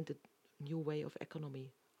to find a new way of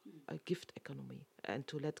economy, a gift economy, and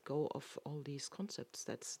to let go of all these concepts,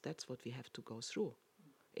 that's what we have to go through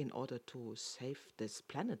in order to save this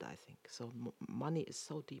planet, I think. So money is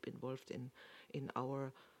so deep involved in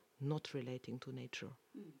our not relating to nature.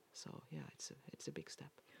 So yeah, it's a big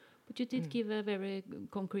step. But you did give a very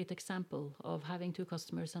concrete example of having 2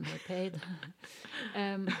 customers and they're paid.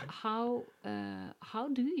 How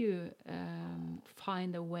do you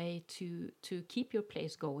find a way to keep your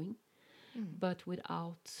place going, but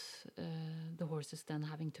without the horses then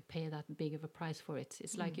having to pay that big of a price for it?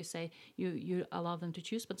 It's like you say, you allow them to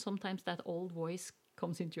choose, but sometimes that old voice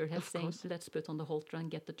comes into your head saying, let's put on the halter and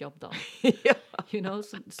get the job done.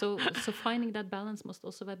 So finding that balance must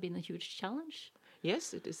also have been a huge challenge.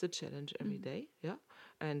 Yes, it is a challenge every day, yeah.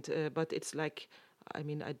 And but it's like, I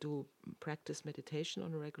mean, I do practice meditation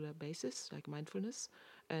on a regular basis, like mindfulness,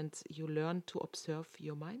 and you learn to observe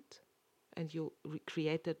your mind, and you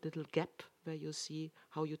create that little gap where you see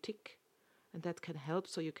how you tick, and that can help.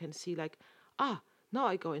 So you can see like, now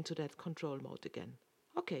I go into that control mode again.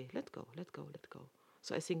 Okay, let go.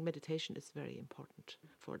 So I think meditation is very important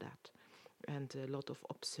for that, and a lot of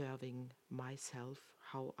observing myself,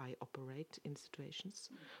 how I operate in situations.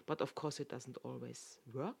 But of course, it doesn't always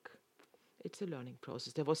work. It's a learning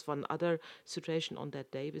process. There was one other situation on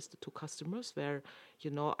that day with the 2 customers where,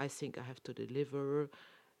 I think I have to deliver.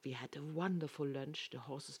 We had a wonderful lunch. The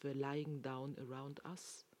horses were lying down around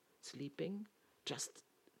us, sleeping, just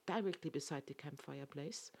directly beside the campfire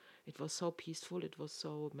place. It was so peaceful. It was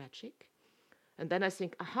so magic. And then I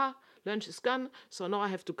think, lunch is gone, so now I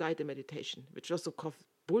have to guide the meditation, which was of course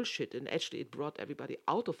bullshit, and actually it brought everybody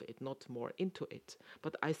out of it, not more into it.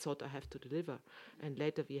 But I thought I have to deliver. And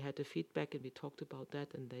later we had a feedback and we talked about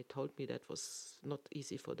that, and they told me that was not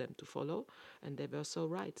easy for them to follow, and they were so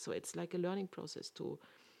right. So it's like a learning process to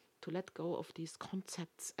let go of these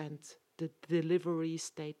concepts and the delivery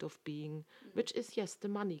state of being, which is, yes, the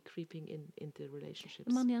money creeping into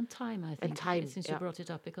relationships. Money and time, I think. And time, since yeah. you brought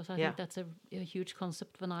it up, because I Yeah. think that's a huge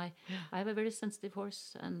concept. When I have a very sensitive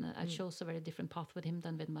horse, and I chose a very different path with him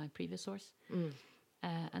than with my previous horse.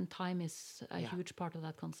 And time is a huge part of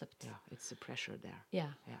that concept. Yeah, it's the pressure there.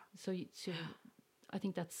 Yeah. Yeah. So I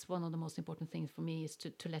think that's one of the most important things for me, is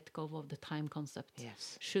to let go of the time concept.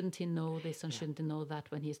 Yes. Shouldn't he know this and shouldn't he know that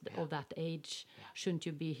when he's of that age? Shouldn't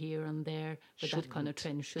you be here and there with that kind of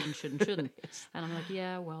training? Shouldn't. Yes. And I'm like,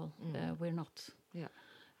 yeah, well, we're not. Yeah.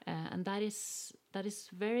 And that is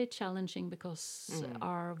very challenging, because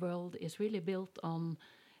our world is really built on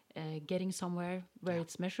getting somewhere where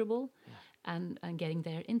it's measurable and getting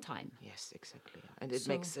there in time. Yes, exactly. And it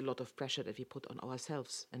makes a lot of pressure that we put on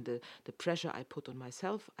ourselves. And the pressure I put on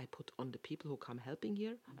myself, I put on the people who come helping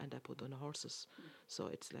here, and I put on the horses. So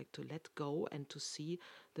it's like to let go and to see,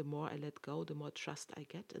 the more I let go, the more trust I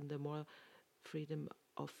get, and the more freedom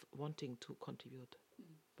of wanting to contribute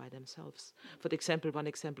by themselves. For example, one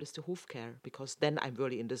example is the hoof care, because then I'm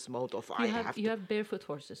really in this mode of you have barefoot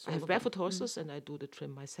horses. I have barefoot horses, and I do the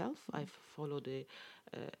trim myself. I follow the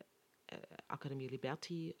Academie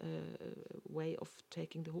Liberty way of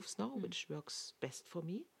taking the hoofs now, which works best for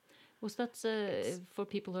me. Was that for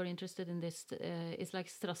people who are interested in this? It's like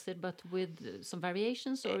Strasser, but with some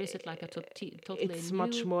variations, or is it like a totally It's new?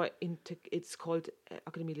 much more. It's called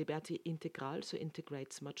Academie Liberty Integral, so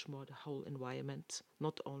integrates much more the whole environment,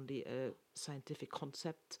 not only a scientific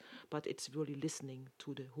concept, but it's really listening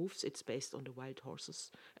to the hoofs. It's based on the wild horses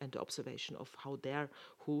and the observation of how their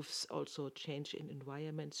hoofs also change in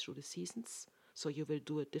environments through the seasons. So you will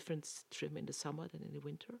do a different trim in the summer than in the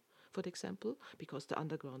winter, for example, because the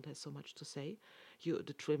underground has so much to say.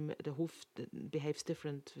 The hoof behaves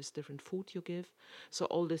different with different food you give. So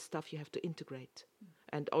all this stuff you have to integrate.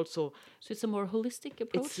 And also, so it's a more holistic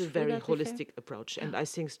approach. It's a very holistic approach. And I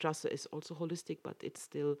think Strasser is also holistic, but it's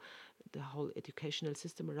still, the whole educational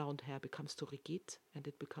system around here becomes too rigid, and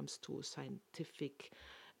it becomes too scientific,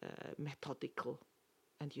 methodical.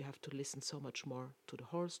 And you have to listen so much more to the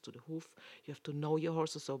horse, to the hoof. You have to know your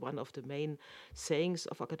horses. So one of the main sayings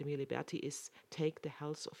of Academie Liberty is, take the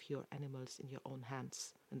health of your animals in your own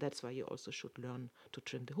hands. And that's why you also should learn to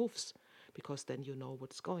trim the hoofs, because then you know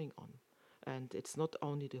what's going on. And it's not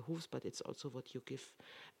only the hoofs, but it's also what you give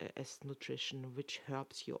as nutrition, which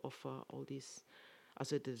herbs you offer, all these.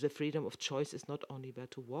 Also the freedom of choice is not only where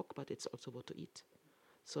to walk, but it's also what to eat.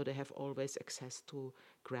 So they have always access to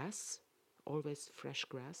grass, always fresh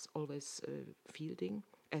grass, always fielding,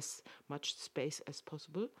 as much space as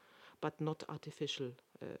possible, but not artificial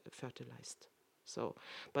fertilized. So,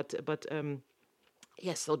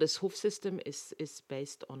 yes, so this hoof system is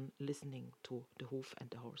based on listening to the hoof and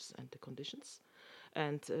the horse and the conditions,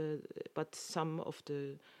 and but some of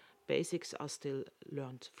the basics are still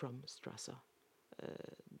learned from Strasser.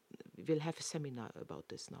 We'll have a seminar about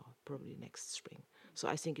this now, probably next spring. So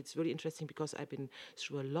I think it's really interesting, because I've been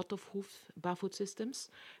through a lot of barefoot systems,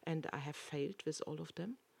 and I have failed with all of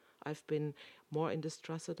them. I've been more in the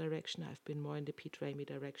Strasser direction. I've been more in the Pete Ramey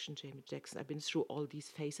direction, Jamie Jackson. I've been through all these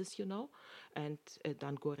phases, and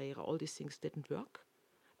Dan Guerrera. All these things didn't work.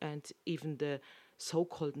 And even the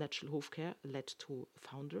so-called natural hoof care led to a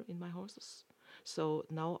founder in my horses. So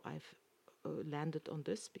now I've landed on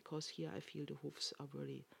this, because here I feel the hoofs are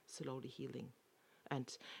really slowly healing.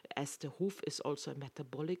 And as the hoof is also a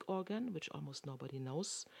metabolic organ, which almost nobody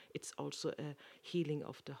knows, it's also a healing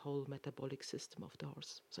of the whole metabolic system of the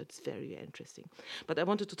horse. So it's very, very interesting. But I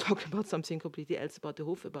wanted to talk about something completely else, about the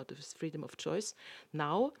hoof, about the freedom of choice.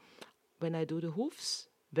 Now, when I do the hoofs,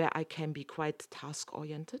 where I can be quite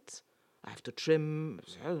task-oriented, I have to trim,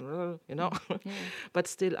 but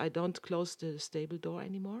still I don't close the stable door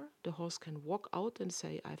anymore. The horse can walk out and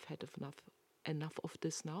say, I've had enough of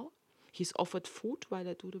this now. He's offered food while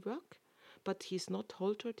I do the work, but he's not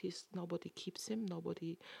haltered. Nobody keeps him.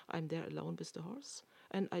 I'm there alone with the horse,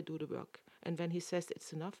 and I do the work. And when he says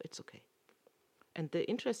it's enough, it's okay. And the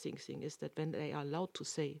interesting thing is that when they are allowed to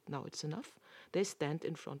say, now it's enough, they stand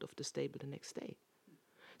in front of the stable the next day.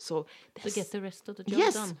 So to get the rest of the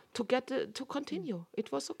job done. Yes, to continue.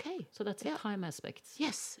 It was okay. So that's a time aspect.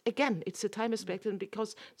 Yes, again, it's a time aspect, and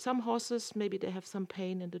because some horses, maybe they have some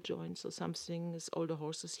pain in the joints or something, as older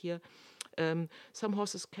horses here. Some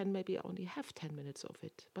horses can maybe only have 10 minutes of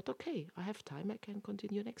it. But okay, I have time, I can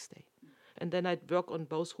continue next day. And then I work on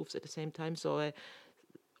both hoofs at the same time, so I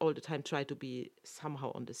all the time try to be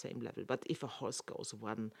somehow on the same level. But if a horse goes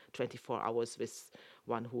 24 hours with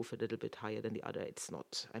one hoof a little bit higher than the other, it's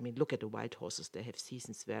not. I mean, look at the wild horses. They have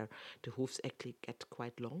seasons where the hoofs actually get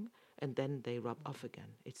quite long and then they rub off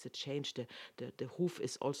again. It's a change. The hoof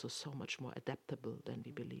is also so much more adaptable than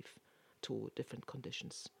we believe to different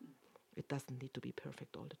conditions. It doesn't need to be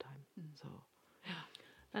perfect all the time. So.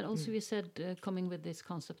 And also you said, coming with this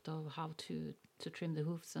concept of how to trim the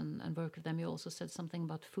hoofs and work with them, you also said something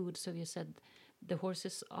about food. So you said the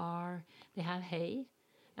horses they have hay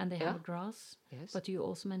and they have grass. Yes. But you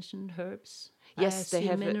also mentioned herbs. Yes, they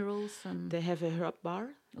have minerals. They have a herb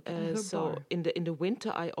bar. Okay, so in the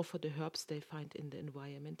winter, I offer the herbs they find in the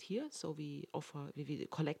environment here. So we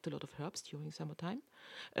collect a lot of herbs during summertime,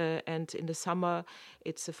 and in the summer,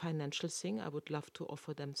 it's a financial thing. I would love to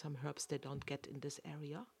offer them some herbs they don't get in this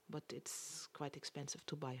area, but it's quite expensive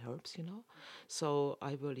to buy herbs, So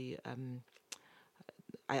I really.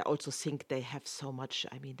 I also think they have so much.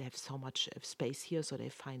 I mean, they have so much space here, so they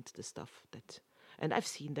find the stuff that. And I've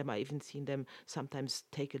seen them. I even seen them sometimes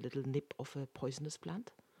take a little nip of a poisonous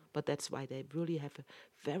plant, but that's why they really have a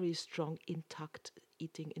very strong, intact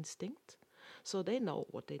eating instinct. So they know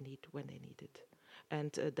what they need when they need it,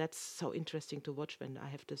 and that's so interesting to watch when I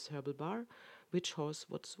have this herbal bar. Which horse?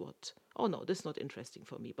 What's what? Oh no, this is not interesting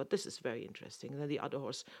for me, but this is very interesting. And then the other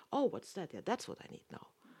horse. Oh, what's that? Yeah, that's what I need now.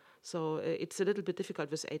 So it's a little bit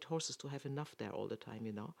difficult with 8 horses to have enough there all the time,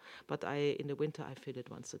 But in the winter, I fill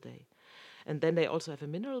it once a day. And then they also have a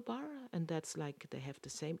mineral bar, and that's like they have the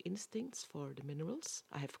same instincts for the minerals.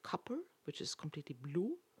 I have copper, which is completely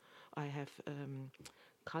blue. I have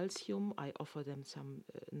calcium. I offer them some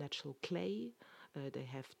natural clay. They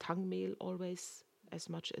have tangmehl always as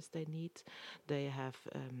much as they need. They have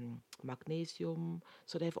magnesium.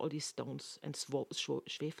 So they have all these stones and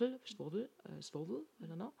schwefel, I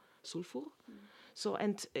don't know. Sulfur. So,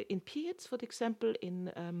 and in periods, for example,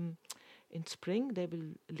 in spring, they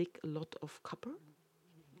will lick a lot of copper.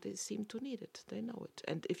 They seem to need it. They know it.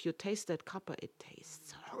 And if you taste that copper, it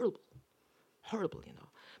tastes horrible,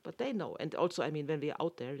 But they know. And also, I mean, when we're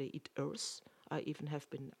out there, they eat earth. I even have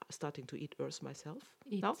been starting to eat earth myself.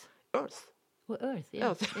 Now, earth. Well, earth,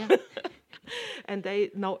 yeah. Earth. Yeah. And they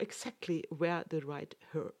know exactly where the right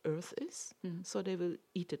earth is, so they will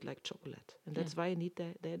eat it like chocolate, and that's why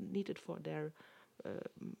they need it for their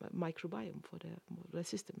microbiome, for their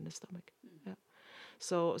system in the stomach. Yeah.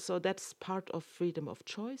 So that's part of freedom of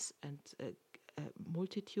choice and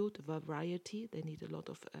multitude, variety. They need a lot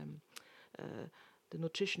of the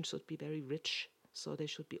nutrition should be very rich. So they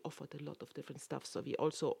should be offered a lot of different stuff. So we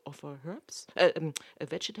also offer herbs,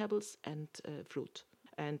 vegetables, and fruit.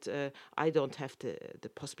 And I don't have the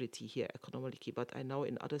possibility here economically, but I know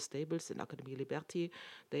in other stables, in Academie Liberty,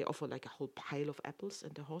 they offer like a whole pile of apples,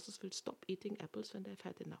 and the horses will stop eating apples when they've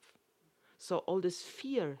had enough. So all this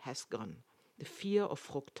fear has gone. The fear of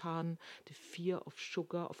fructan, the fear of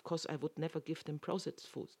sugar. Of course, I would never give them processed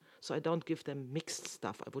food. So I don't give them mixed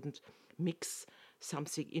stuff. I wouldn't mix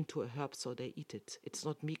something into a herb so they eat it. It's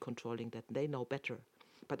not me controlling that. They know better.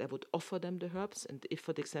 But I would offer them the herbs, and if,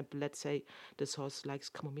 for example, let's say this horse likes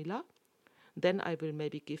chamomilla, then I will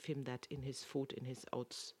maybe give him that in his food, in his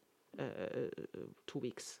oats, 2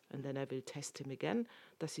 weeks. And then I will test him again.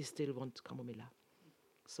 Does he still want chamomilla?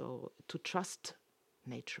 So to trust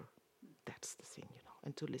nature, that's the thing,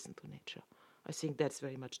 and to listen to nature. I think that's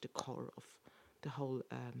very much the core of the whole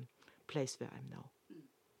place where I'm now,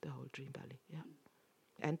 the whole Dream Valley, yeah.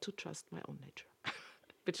 And to trust my own nature.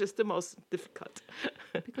 Which is the most difficult.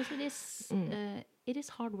 Because it is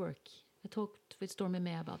hard work. I talked with Stormy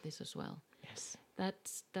May about this as well. Yes.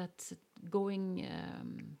 That's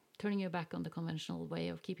turning your back on the conventional way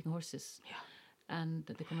of keeping horses. Yeah. And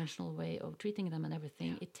the conventional way of treating them and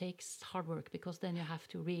everything. It takes hard work, because then you have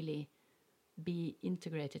to really be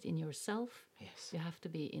integrated in yourself. Yes. You have to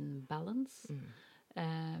be in balance.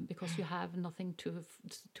 Because you have nothing to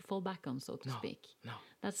fall back on, so to speak. No.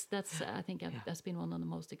 That's I think that's been one of the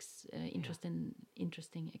most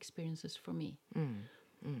interesting experiences for me.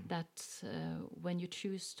 That when you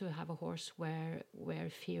choose to have a horse where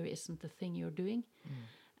fear isn't the thing you're doing,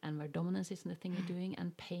 and where dominance isn't the thing you're doing,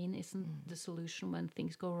 and pain isn't the solution when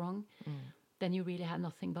things go wrong, then you really have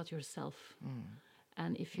nothing but yourself.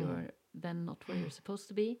 And if you're then not where you're supposed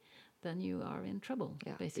to be, then you are in trouble,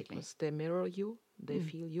 basically. Because they mirror you, they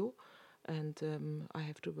feel you, and I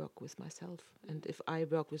have to work with myself. And if I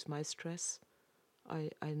work with my stress,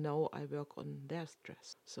 I know I work on their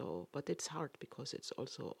stress. So, but it's hard, because it's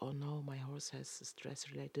also, oh no, my horse has a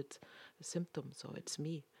stress-related symptom, so it's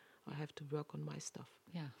me. I have to work on my stuff.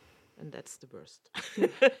 Yeah. And that's the worst.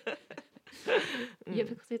 Yeah,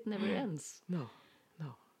 because it never ends. No.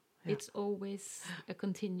 It's always a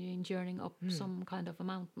continuing journey up some kind of a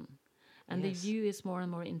mountain. And the Yes. view is more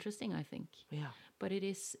and more interesting, I think. Yeah. But it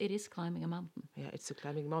is climbing a mountain. Yeah, it's a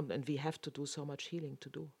climbing mountain, and we have to do so much healing to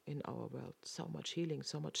do in our world. So much healing,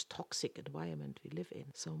 so much toxic environment we live in,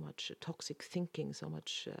 so much toxic thinking, so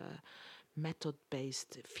much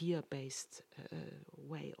method-based, fear-based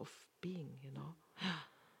way of being. You know,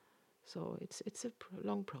 so it's a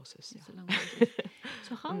long process. It's a long process.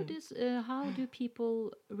 So how do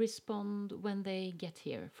people respond when they get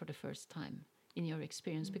here for the first time in your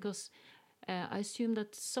experience? Because I assume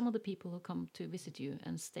that some of the people who come to visit you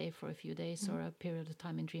and stay for a few days or a period of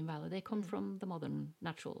time in Dream Valley, they come from the modern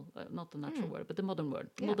natural, not the natural world, but the modern world,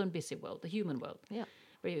 modern busy world, the human world. Yeah.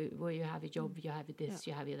 Where you have a job, you have this,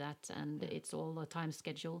 you have that, and it's all a time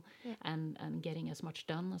schedule and getting as much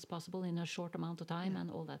done as possible in a short amount of time and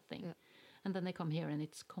all that thing. And then they come here and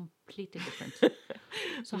it's completely different.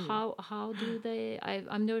 So how do they?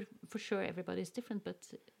 I'm not for sure everybody is different, but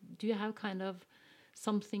do you have kind of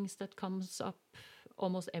some things that comes up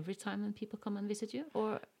almost every time when people come and visit you,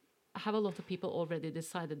 or have a lot of people already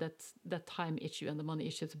decided that that time issue and the money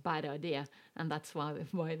issue is a bad idea, and that's why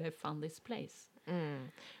they found this place?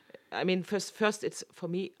 I mean, first, it's for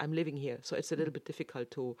me. I'm living here, so it's a little bit difficult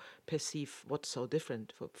to perceive what's so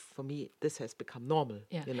different. For me, this has become normal,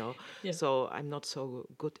 you know. Yeah. So I'm not so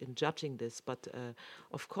good in judging this, but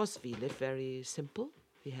of course, we live very simple.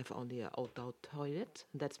 We have only an outdoor toilet.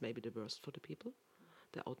 That's maybe the worst for the people,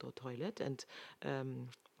 the outdoor toilet, and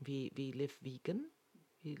we live vegan.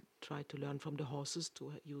 We try to learn from the horses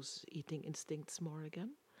to use eating instincts more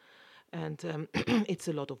again, and it's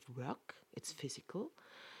a lot of work. It's physical.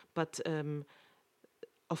 But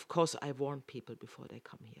of course, I warn people before they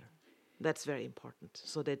come here. That's very important,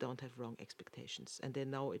 so they don't have wrong expectations. And they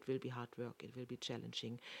know it will be hard work, it will be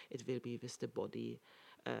challenging, it will be with the body.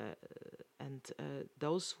 And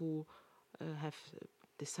those who have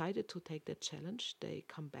decided to take that challenge, they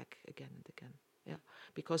come back again and again. Yeah,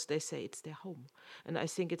 because they say it's their home. And I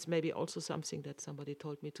think it's maybe also something that somebody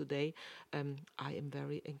told me today. I am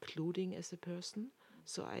very including as a person,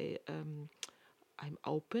 so I'm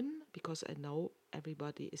open because I know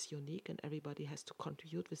everybody is unique and everybody has to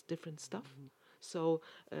contribute with different stuff. So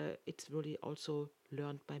it's really also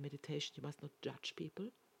learned by meditation. You must not judge people.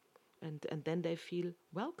 And then they feel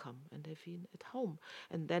welcome and they feel at home.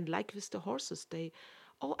 And then, like with the horses,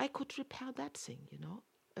 I could repair that thing, you know.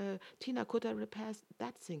 Tina, could I repair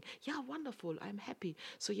that thing? Yeah, wonderful. I'm happy.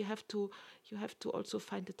 So you have to also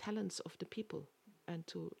find the talents of the people and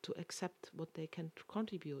to accept what they can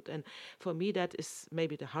contribute. And for me, that is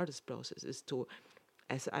maybe the hardest process, is to,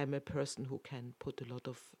 as I'm a person who can put a lot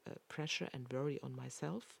of pressure and worry on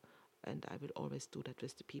myself, and I will always do that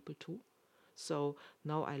with the people too. So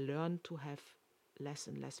now I learn to have less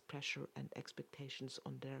and less pressure and expectations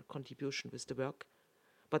on their contribution with the work,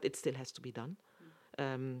 but it still has to be done.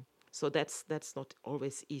 So that's not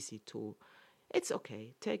always easy to. It's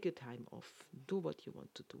okay. Take your time off. Do what you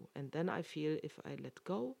want to do. And then I feel if I let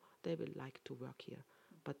go, they will like to work here.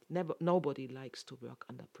 But nobody likes to work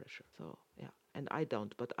under pressure. So yeah, and I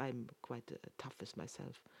don't. But I'm quite tough with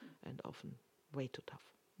myself, and often way too tough.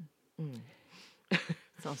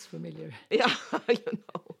 Sounds familiar. Yeah, you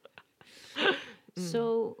know.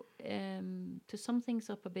 So to sum things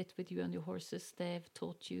up a bit with you and your horses, they've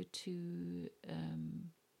taught you to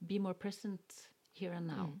be more present here and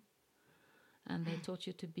now. And they taught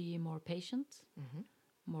you to be more patient,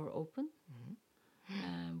 more open.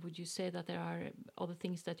 Would you say that there are other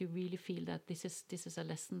things that you really feel that this is a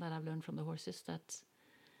lesson that I've learned from the horses that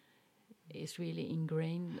is really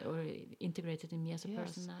ingrained or integrated in me as a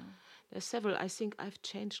person now? There's several. I think I've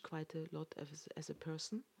changed quite a lot as a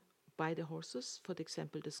person by the horses. For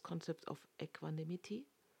example, this concept of equanimity,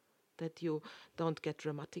 that you don't get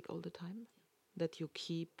dramatic all the time, that you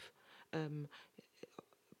keep.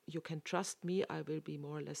 You can trust me, I will be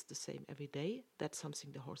more or less the same every day. That's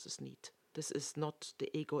something the horses need. This is not, the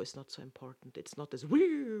ego is not so important. It's not this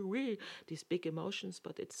these big emotions,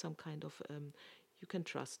 but it's some kind of, you can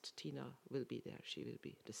trust Tina will be there. She will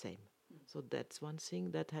be the same. So that's one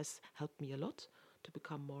thing that has helped me a lot to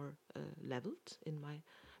become more leveled in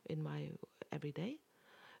my everyday.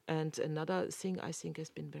 And another thing I think has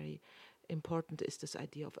been very important is this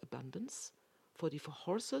idea of abundance. For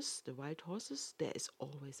horses, the wild horses, there is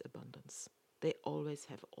always abundance. They always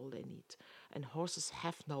have all they need. And horses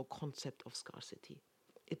have no concept of scarcity.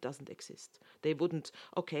 It doesn't exist. They wouldn't,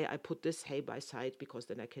 okay, I put this hay by side because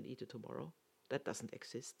then I can eat it tomorrow. That doesn't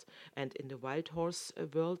exist. And in the wild horse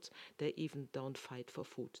world, they even don't fight for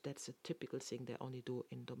food. That's a typical thing they only do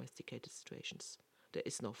in domesticated situations. there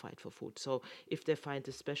is no fight for food. So if they find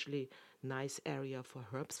especially nice area for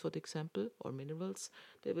herbs, for example, or minerals,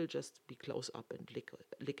 they will just be close up and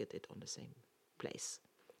lick at it on the same place,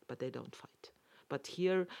 but they don't fight. But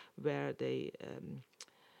here, where they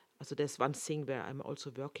so there's one thing where I'm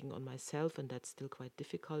also working on myself, and that's still quite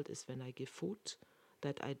difficult, is when I give food,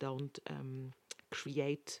 that I don't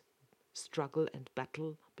create struggle and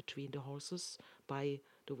battle between the horses by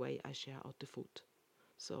the way I share out the food.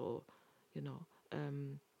 So, you know,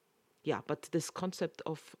 but this concept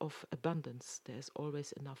of abundance, there's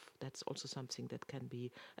always enough. That's also something that can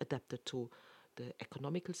be adapted to the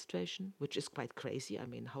economical situation, which is quite crazy. I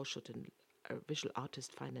mean, how should a visual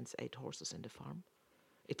artist finance 8 horses in the farm?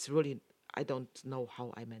 It's really, I don't know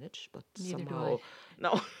how I manage, but Neither somehow, do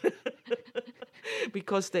no.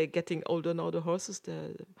 Because they're getting older now, the horses,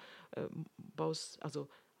 both,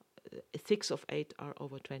 6 of 8 are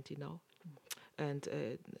over 20 now. And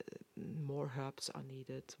more herbs are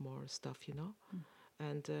needed, more stuff,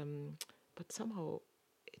 And but somehow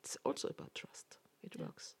it's also about trust. It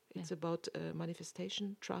works. It's about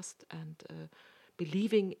manifestation, trust, and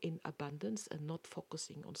believing in abundance and not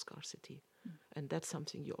focusing on scarcity. And that's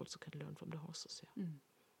something you also can learn from the horses.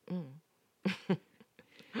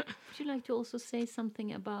 Would you like to also say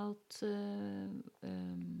something about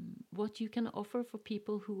what you can offer for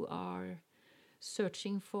people who are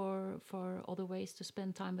searching for other ways to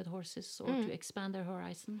spend time with horses or to expand their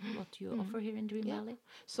horizon? What you offer here in Dream Valley?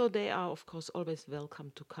 So they are, of course, always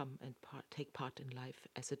welcome to come and take part in life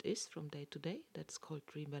as it is from day to day. That's called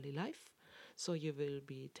Dream Valley Life. So you will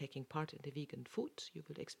be taking part in the vegan food. You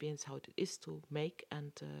will experience how it is to make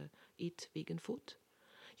and eat vegan food.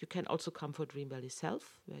 You can also come for Dream Valley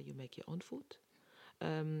Self, where you make your own food.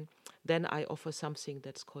 Then I offer something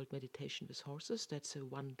that's called Meditation with Horses. That's a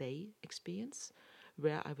one-day experience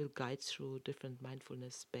where I will guide through different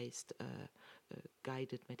mindfulness-based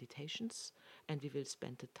guided meditations, and we will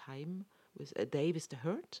spend a day with the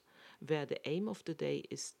herd, where the aim of the day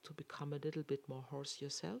is to become a little bit more horse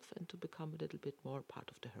yourself and to become a little bit more part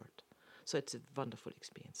of the herd. So it's a wonderful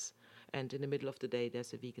experience. And in the middle of the day,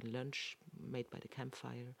 there's a vegan lunch made by the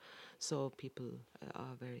campfire. So people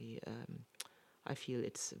are very... I feel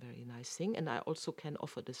it's a very nice thing. And I also can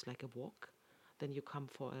offer this like a walk. Then you come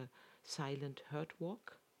for a silent herd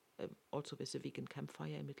walk, also with a vegan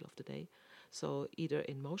campfire in the middle of the day. So either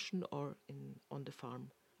in motion or on the farm,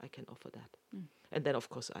 I can offer that. And then, of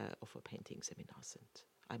course, I offer painting seminars. And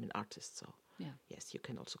I'm an artist, so yes, you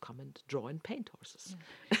can also come and draw and paint horses.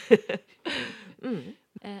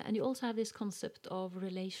 And you also have this concept of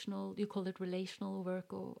relational, you call it relational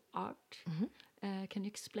work or art. Can you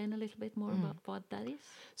explain a little bit more about what that is?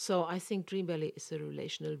 So I think Dream Valley is a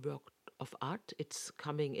relational work of art. It's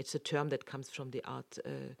a term that comes from the art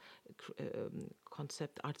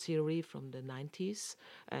concept, art theory from the 90s.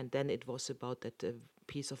 And then it was about that a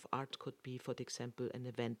piece of art could be, for example, an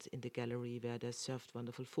event in the gallery where they served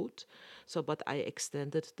wonderful food. So, but I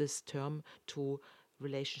extended this term to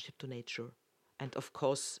relationship to nature. And of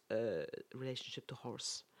course, relationship to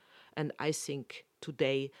horse. And I think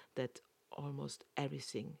today that almost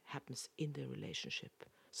everything happens in the relationship.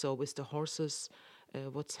 So with the horses,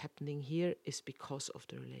 what's happening here is because of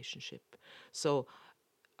the relationship. So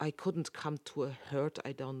I couldn't come to a herd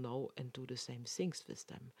I don't know and do the same things with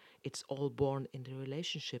them. It's all born in the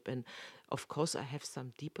relationship. And of course, I have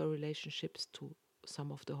some deeper relationships to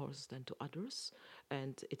some of the horses than to others.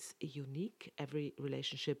 And it's unique. Every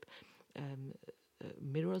relationship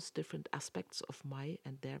mirrors different aspects of my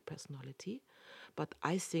and their personality. But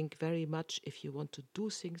I think very much if you want to do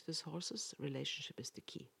things with horses, relationship is the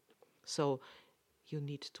key. So you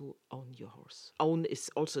need to own your horse. Own is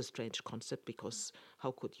also a strange concept because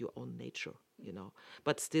how could you own nature,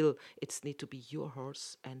 But still, it's need to be your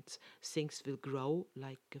horse, and things will grow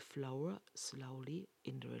like a flower slowly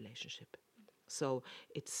in the relationship. So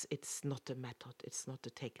it's not a method, it's not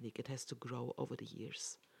a technique. It has to grow over the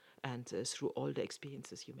years and through all the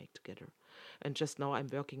experiences you make together. And just now I'm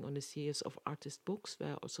working on a series of artist books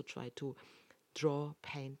where I also try to draw,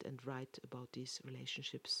 paint, and write about these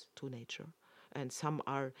relationships to nature. And some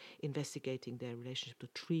are investigating their relationship to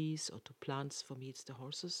trees or to plants. For me, it's the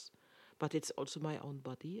horses, but it's also my own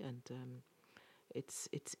body, and it's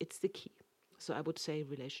the key. So I would say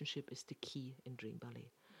relationship is the key in Dream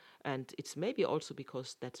Valley, and it's maybe also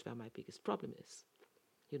because that's where my biggest problem is.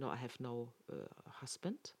 I have no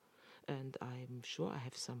husband, and I'm sure I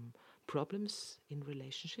have some problems in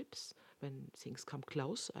relationships. When things come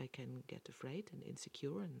close, I can get afraid and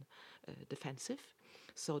insecure and defensive.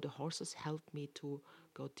 So the horses help me to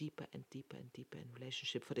go deeper and deeper and deeper in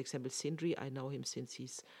relationship. For example, Sindri, I know him since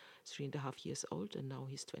he's 3.5 years old, and now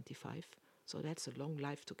he's 25. So that's a long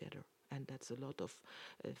life together, and that's a lot of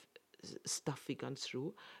stuff we gone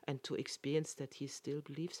through. And to experience that he still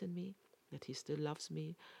believes in me, that he still loves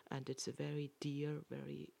me, and it's a very dear,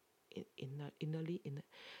 very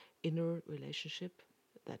inner relationship.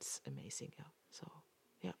 That's amazing. Yeah. So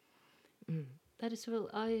yeah. That is well.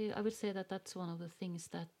 I would say that that's one of the things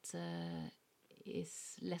that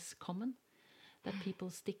is less common. That people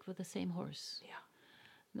stick with the same horse. Yeah.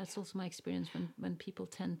 That's also my experience when people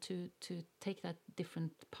tend to take that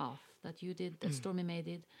different path that you did, that Stormy May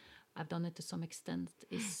did. I've done it to some extent.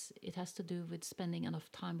 It has to do with spending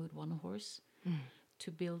enough time with one horse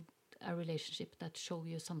to build a relationship that show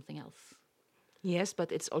you something else. Yes,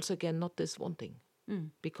 but it's also again not this one thing,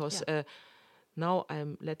 because now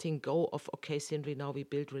I'm letting go of Sindri. Now we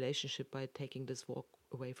build relationship by taking this walk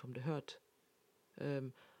away from the herd.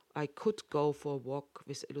 I could go for a walk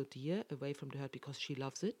with Elodie away from the herd because she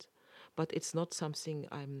loves it, but it's not something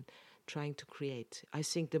I'm trying to create. I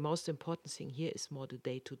think the most important thing here is more the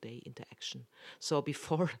day-to-day interaction. So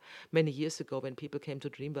before, many years ago, when people came to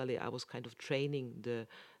Dream Valley, I was kind of training the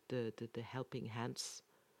helping hands,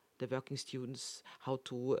 the working students, how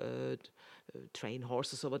to train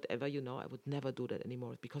horses or whatever, I would never do that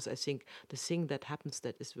anymore, because I think the thing that happens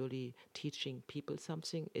that is really teaching people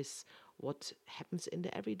something is what happens in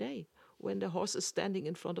the everyday. When the horse is standing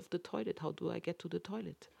in front of the toilet, how do I get to the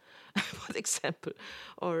toilet? For example.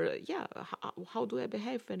 Or, how do I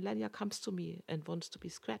behave when Lenya comes to me and wants to be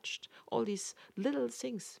scratched? All these little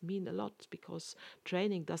things mean a lot, because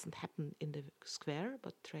training doesn't happen in the square,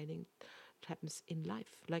 but training happens in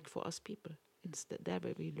life, like for us people. It's there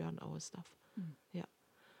where we learn our stuff. Yeah.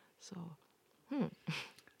 So.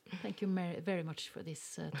 Thank you very much for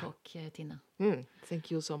this talk, Tina.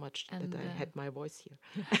 Thank you so much that I had my voice here.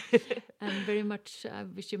 And very much I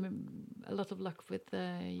wish you a lot of luck with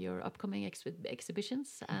your upcoming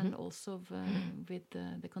exhibitions and also with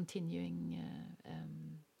the continuing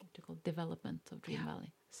development of Dream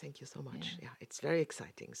Valley. Thank you so much. Yeah, it's very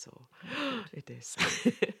exciting. So it is.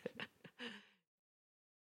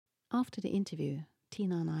 After the interview,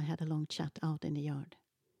 Tina and I had a long chat out in the yard.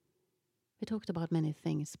 We talked about many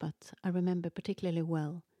things, but I remember particularly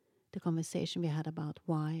well the conversation we had about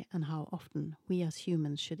why and how often we as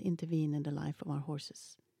humans should intervene in the life of our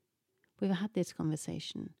horses. We've had this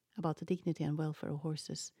conversation about the dignity and welfare of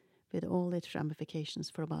horses with all its ramifications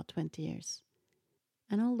for about 20 years.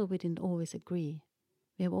 And although we didn't always agree,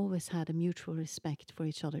 we have always had a mutual respect for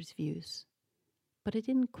each other's views. But I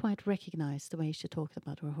didn't quite recognize the way she talked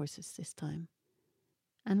about her horses this time.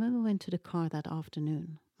 And when we went to the car that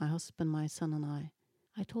afternoon, my husband, my son and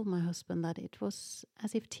I told my husband that it was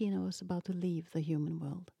as if Tina was about to leave the human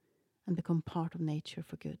world and become part of nature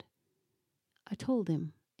for good. I told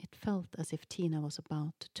him it felt as if Tina was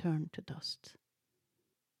about to turn to dust.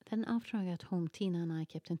 Then after I got home, Tina and I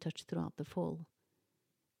kept in touch throughout the fall.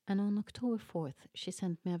 And on October 4th, she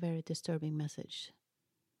sent me a very disturbing message,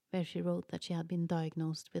 where she wrote that she had been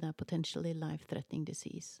diagnosed with a potentially life-threatening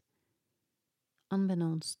disease.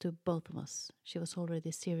 Unbeknownst to both of us, she was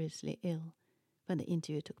already seriously ill when the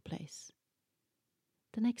interview took place.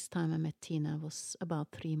 The next time I met Tina was about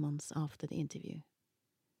 3 months after the interview.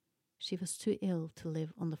 She was too ill to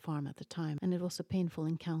live on the farm at the time, and it was a painful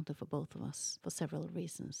encounter for both of us for several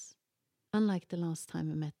reasons. Unlike the last time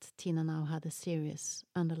we met, Tina now had a serious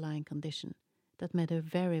underlying condition that made her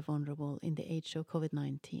very vulnerable in the age of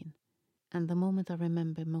COVID-19. And the moment I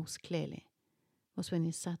remember most clearly was when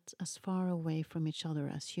we sat as far away from each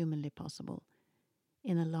other as humanly possible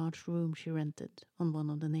in a large room she rented on one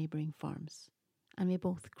of the neighboring farms. And we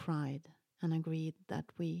both cried and agreed that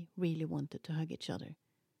we really wanted to hug each other,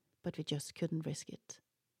 but we just couldn't risk it.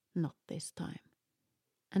 Not this time.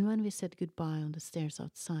 And when we said goodbye on the stairs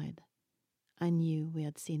outside, I knew we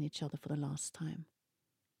had seen each other for the last time.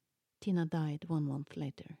 Tina died 1 month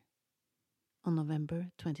later, on November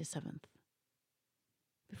 27th.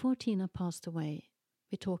 Before Tina passed away,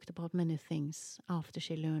 we talked about many things after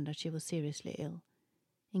she learned that she was seriously ill,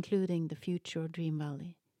 including the future of Dream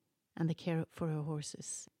Valley and the care for her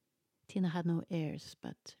horses. Tina had no heirs,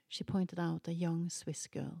 but she pointed out a young Swiss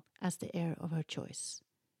girl as the heir of her choice.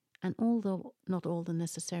 And although not all the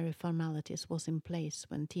necessary formalities was in place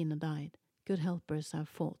when Tina died, good helpers have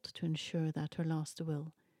fought to ensure that her last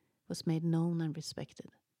will was made known and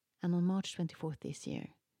respected. And on March 24th this year,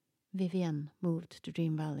 Vivienne moved to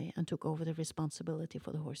Dream Valley and took over the responsibility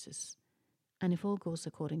for the horses. And if all goes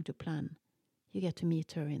according to plan, you get to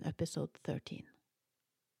meet her in episode 13.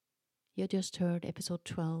 You just heard episode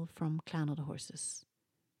 12 from Clan of the Horses,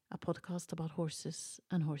 a podcast about horses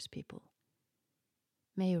and horse people.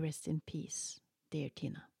 May you rest in peace, dear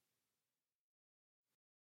Tina.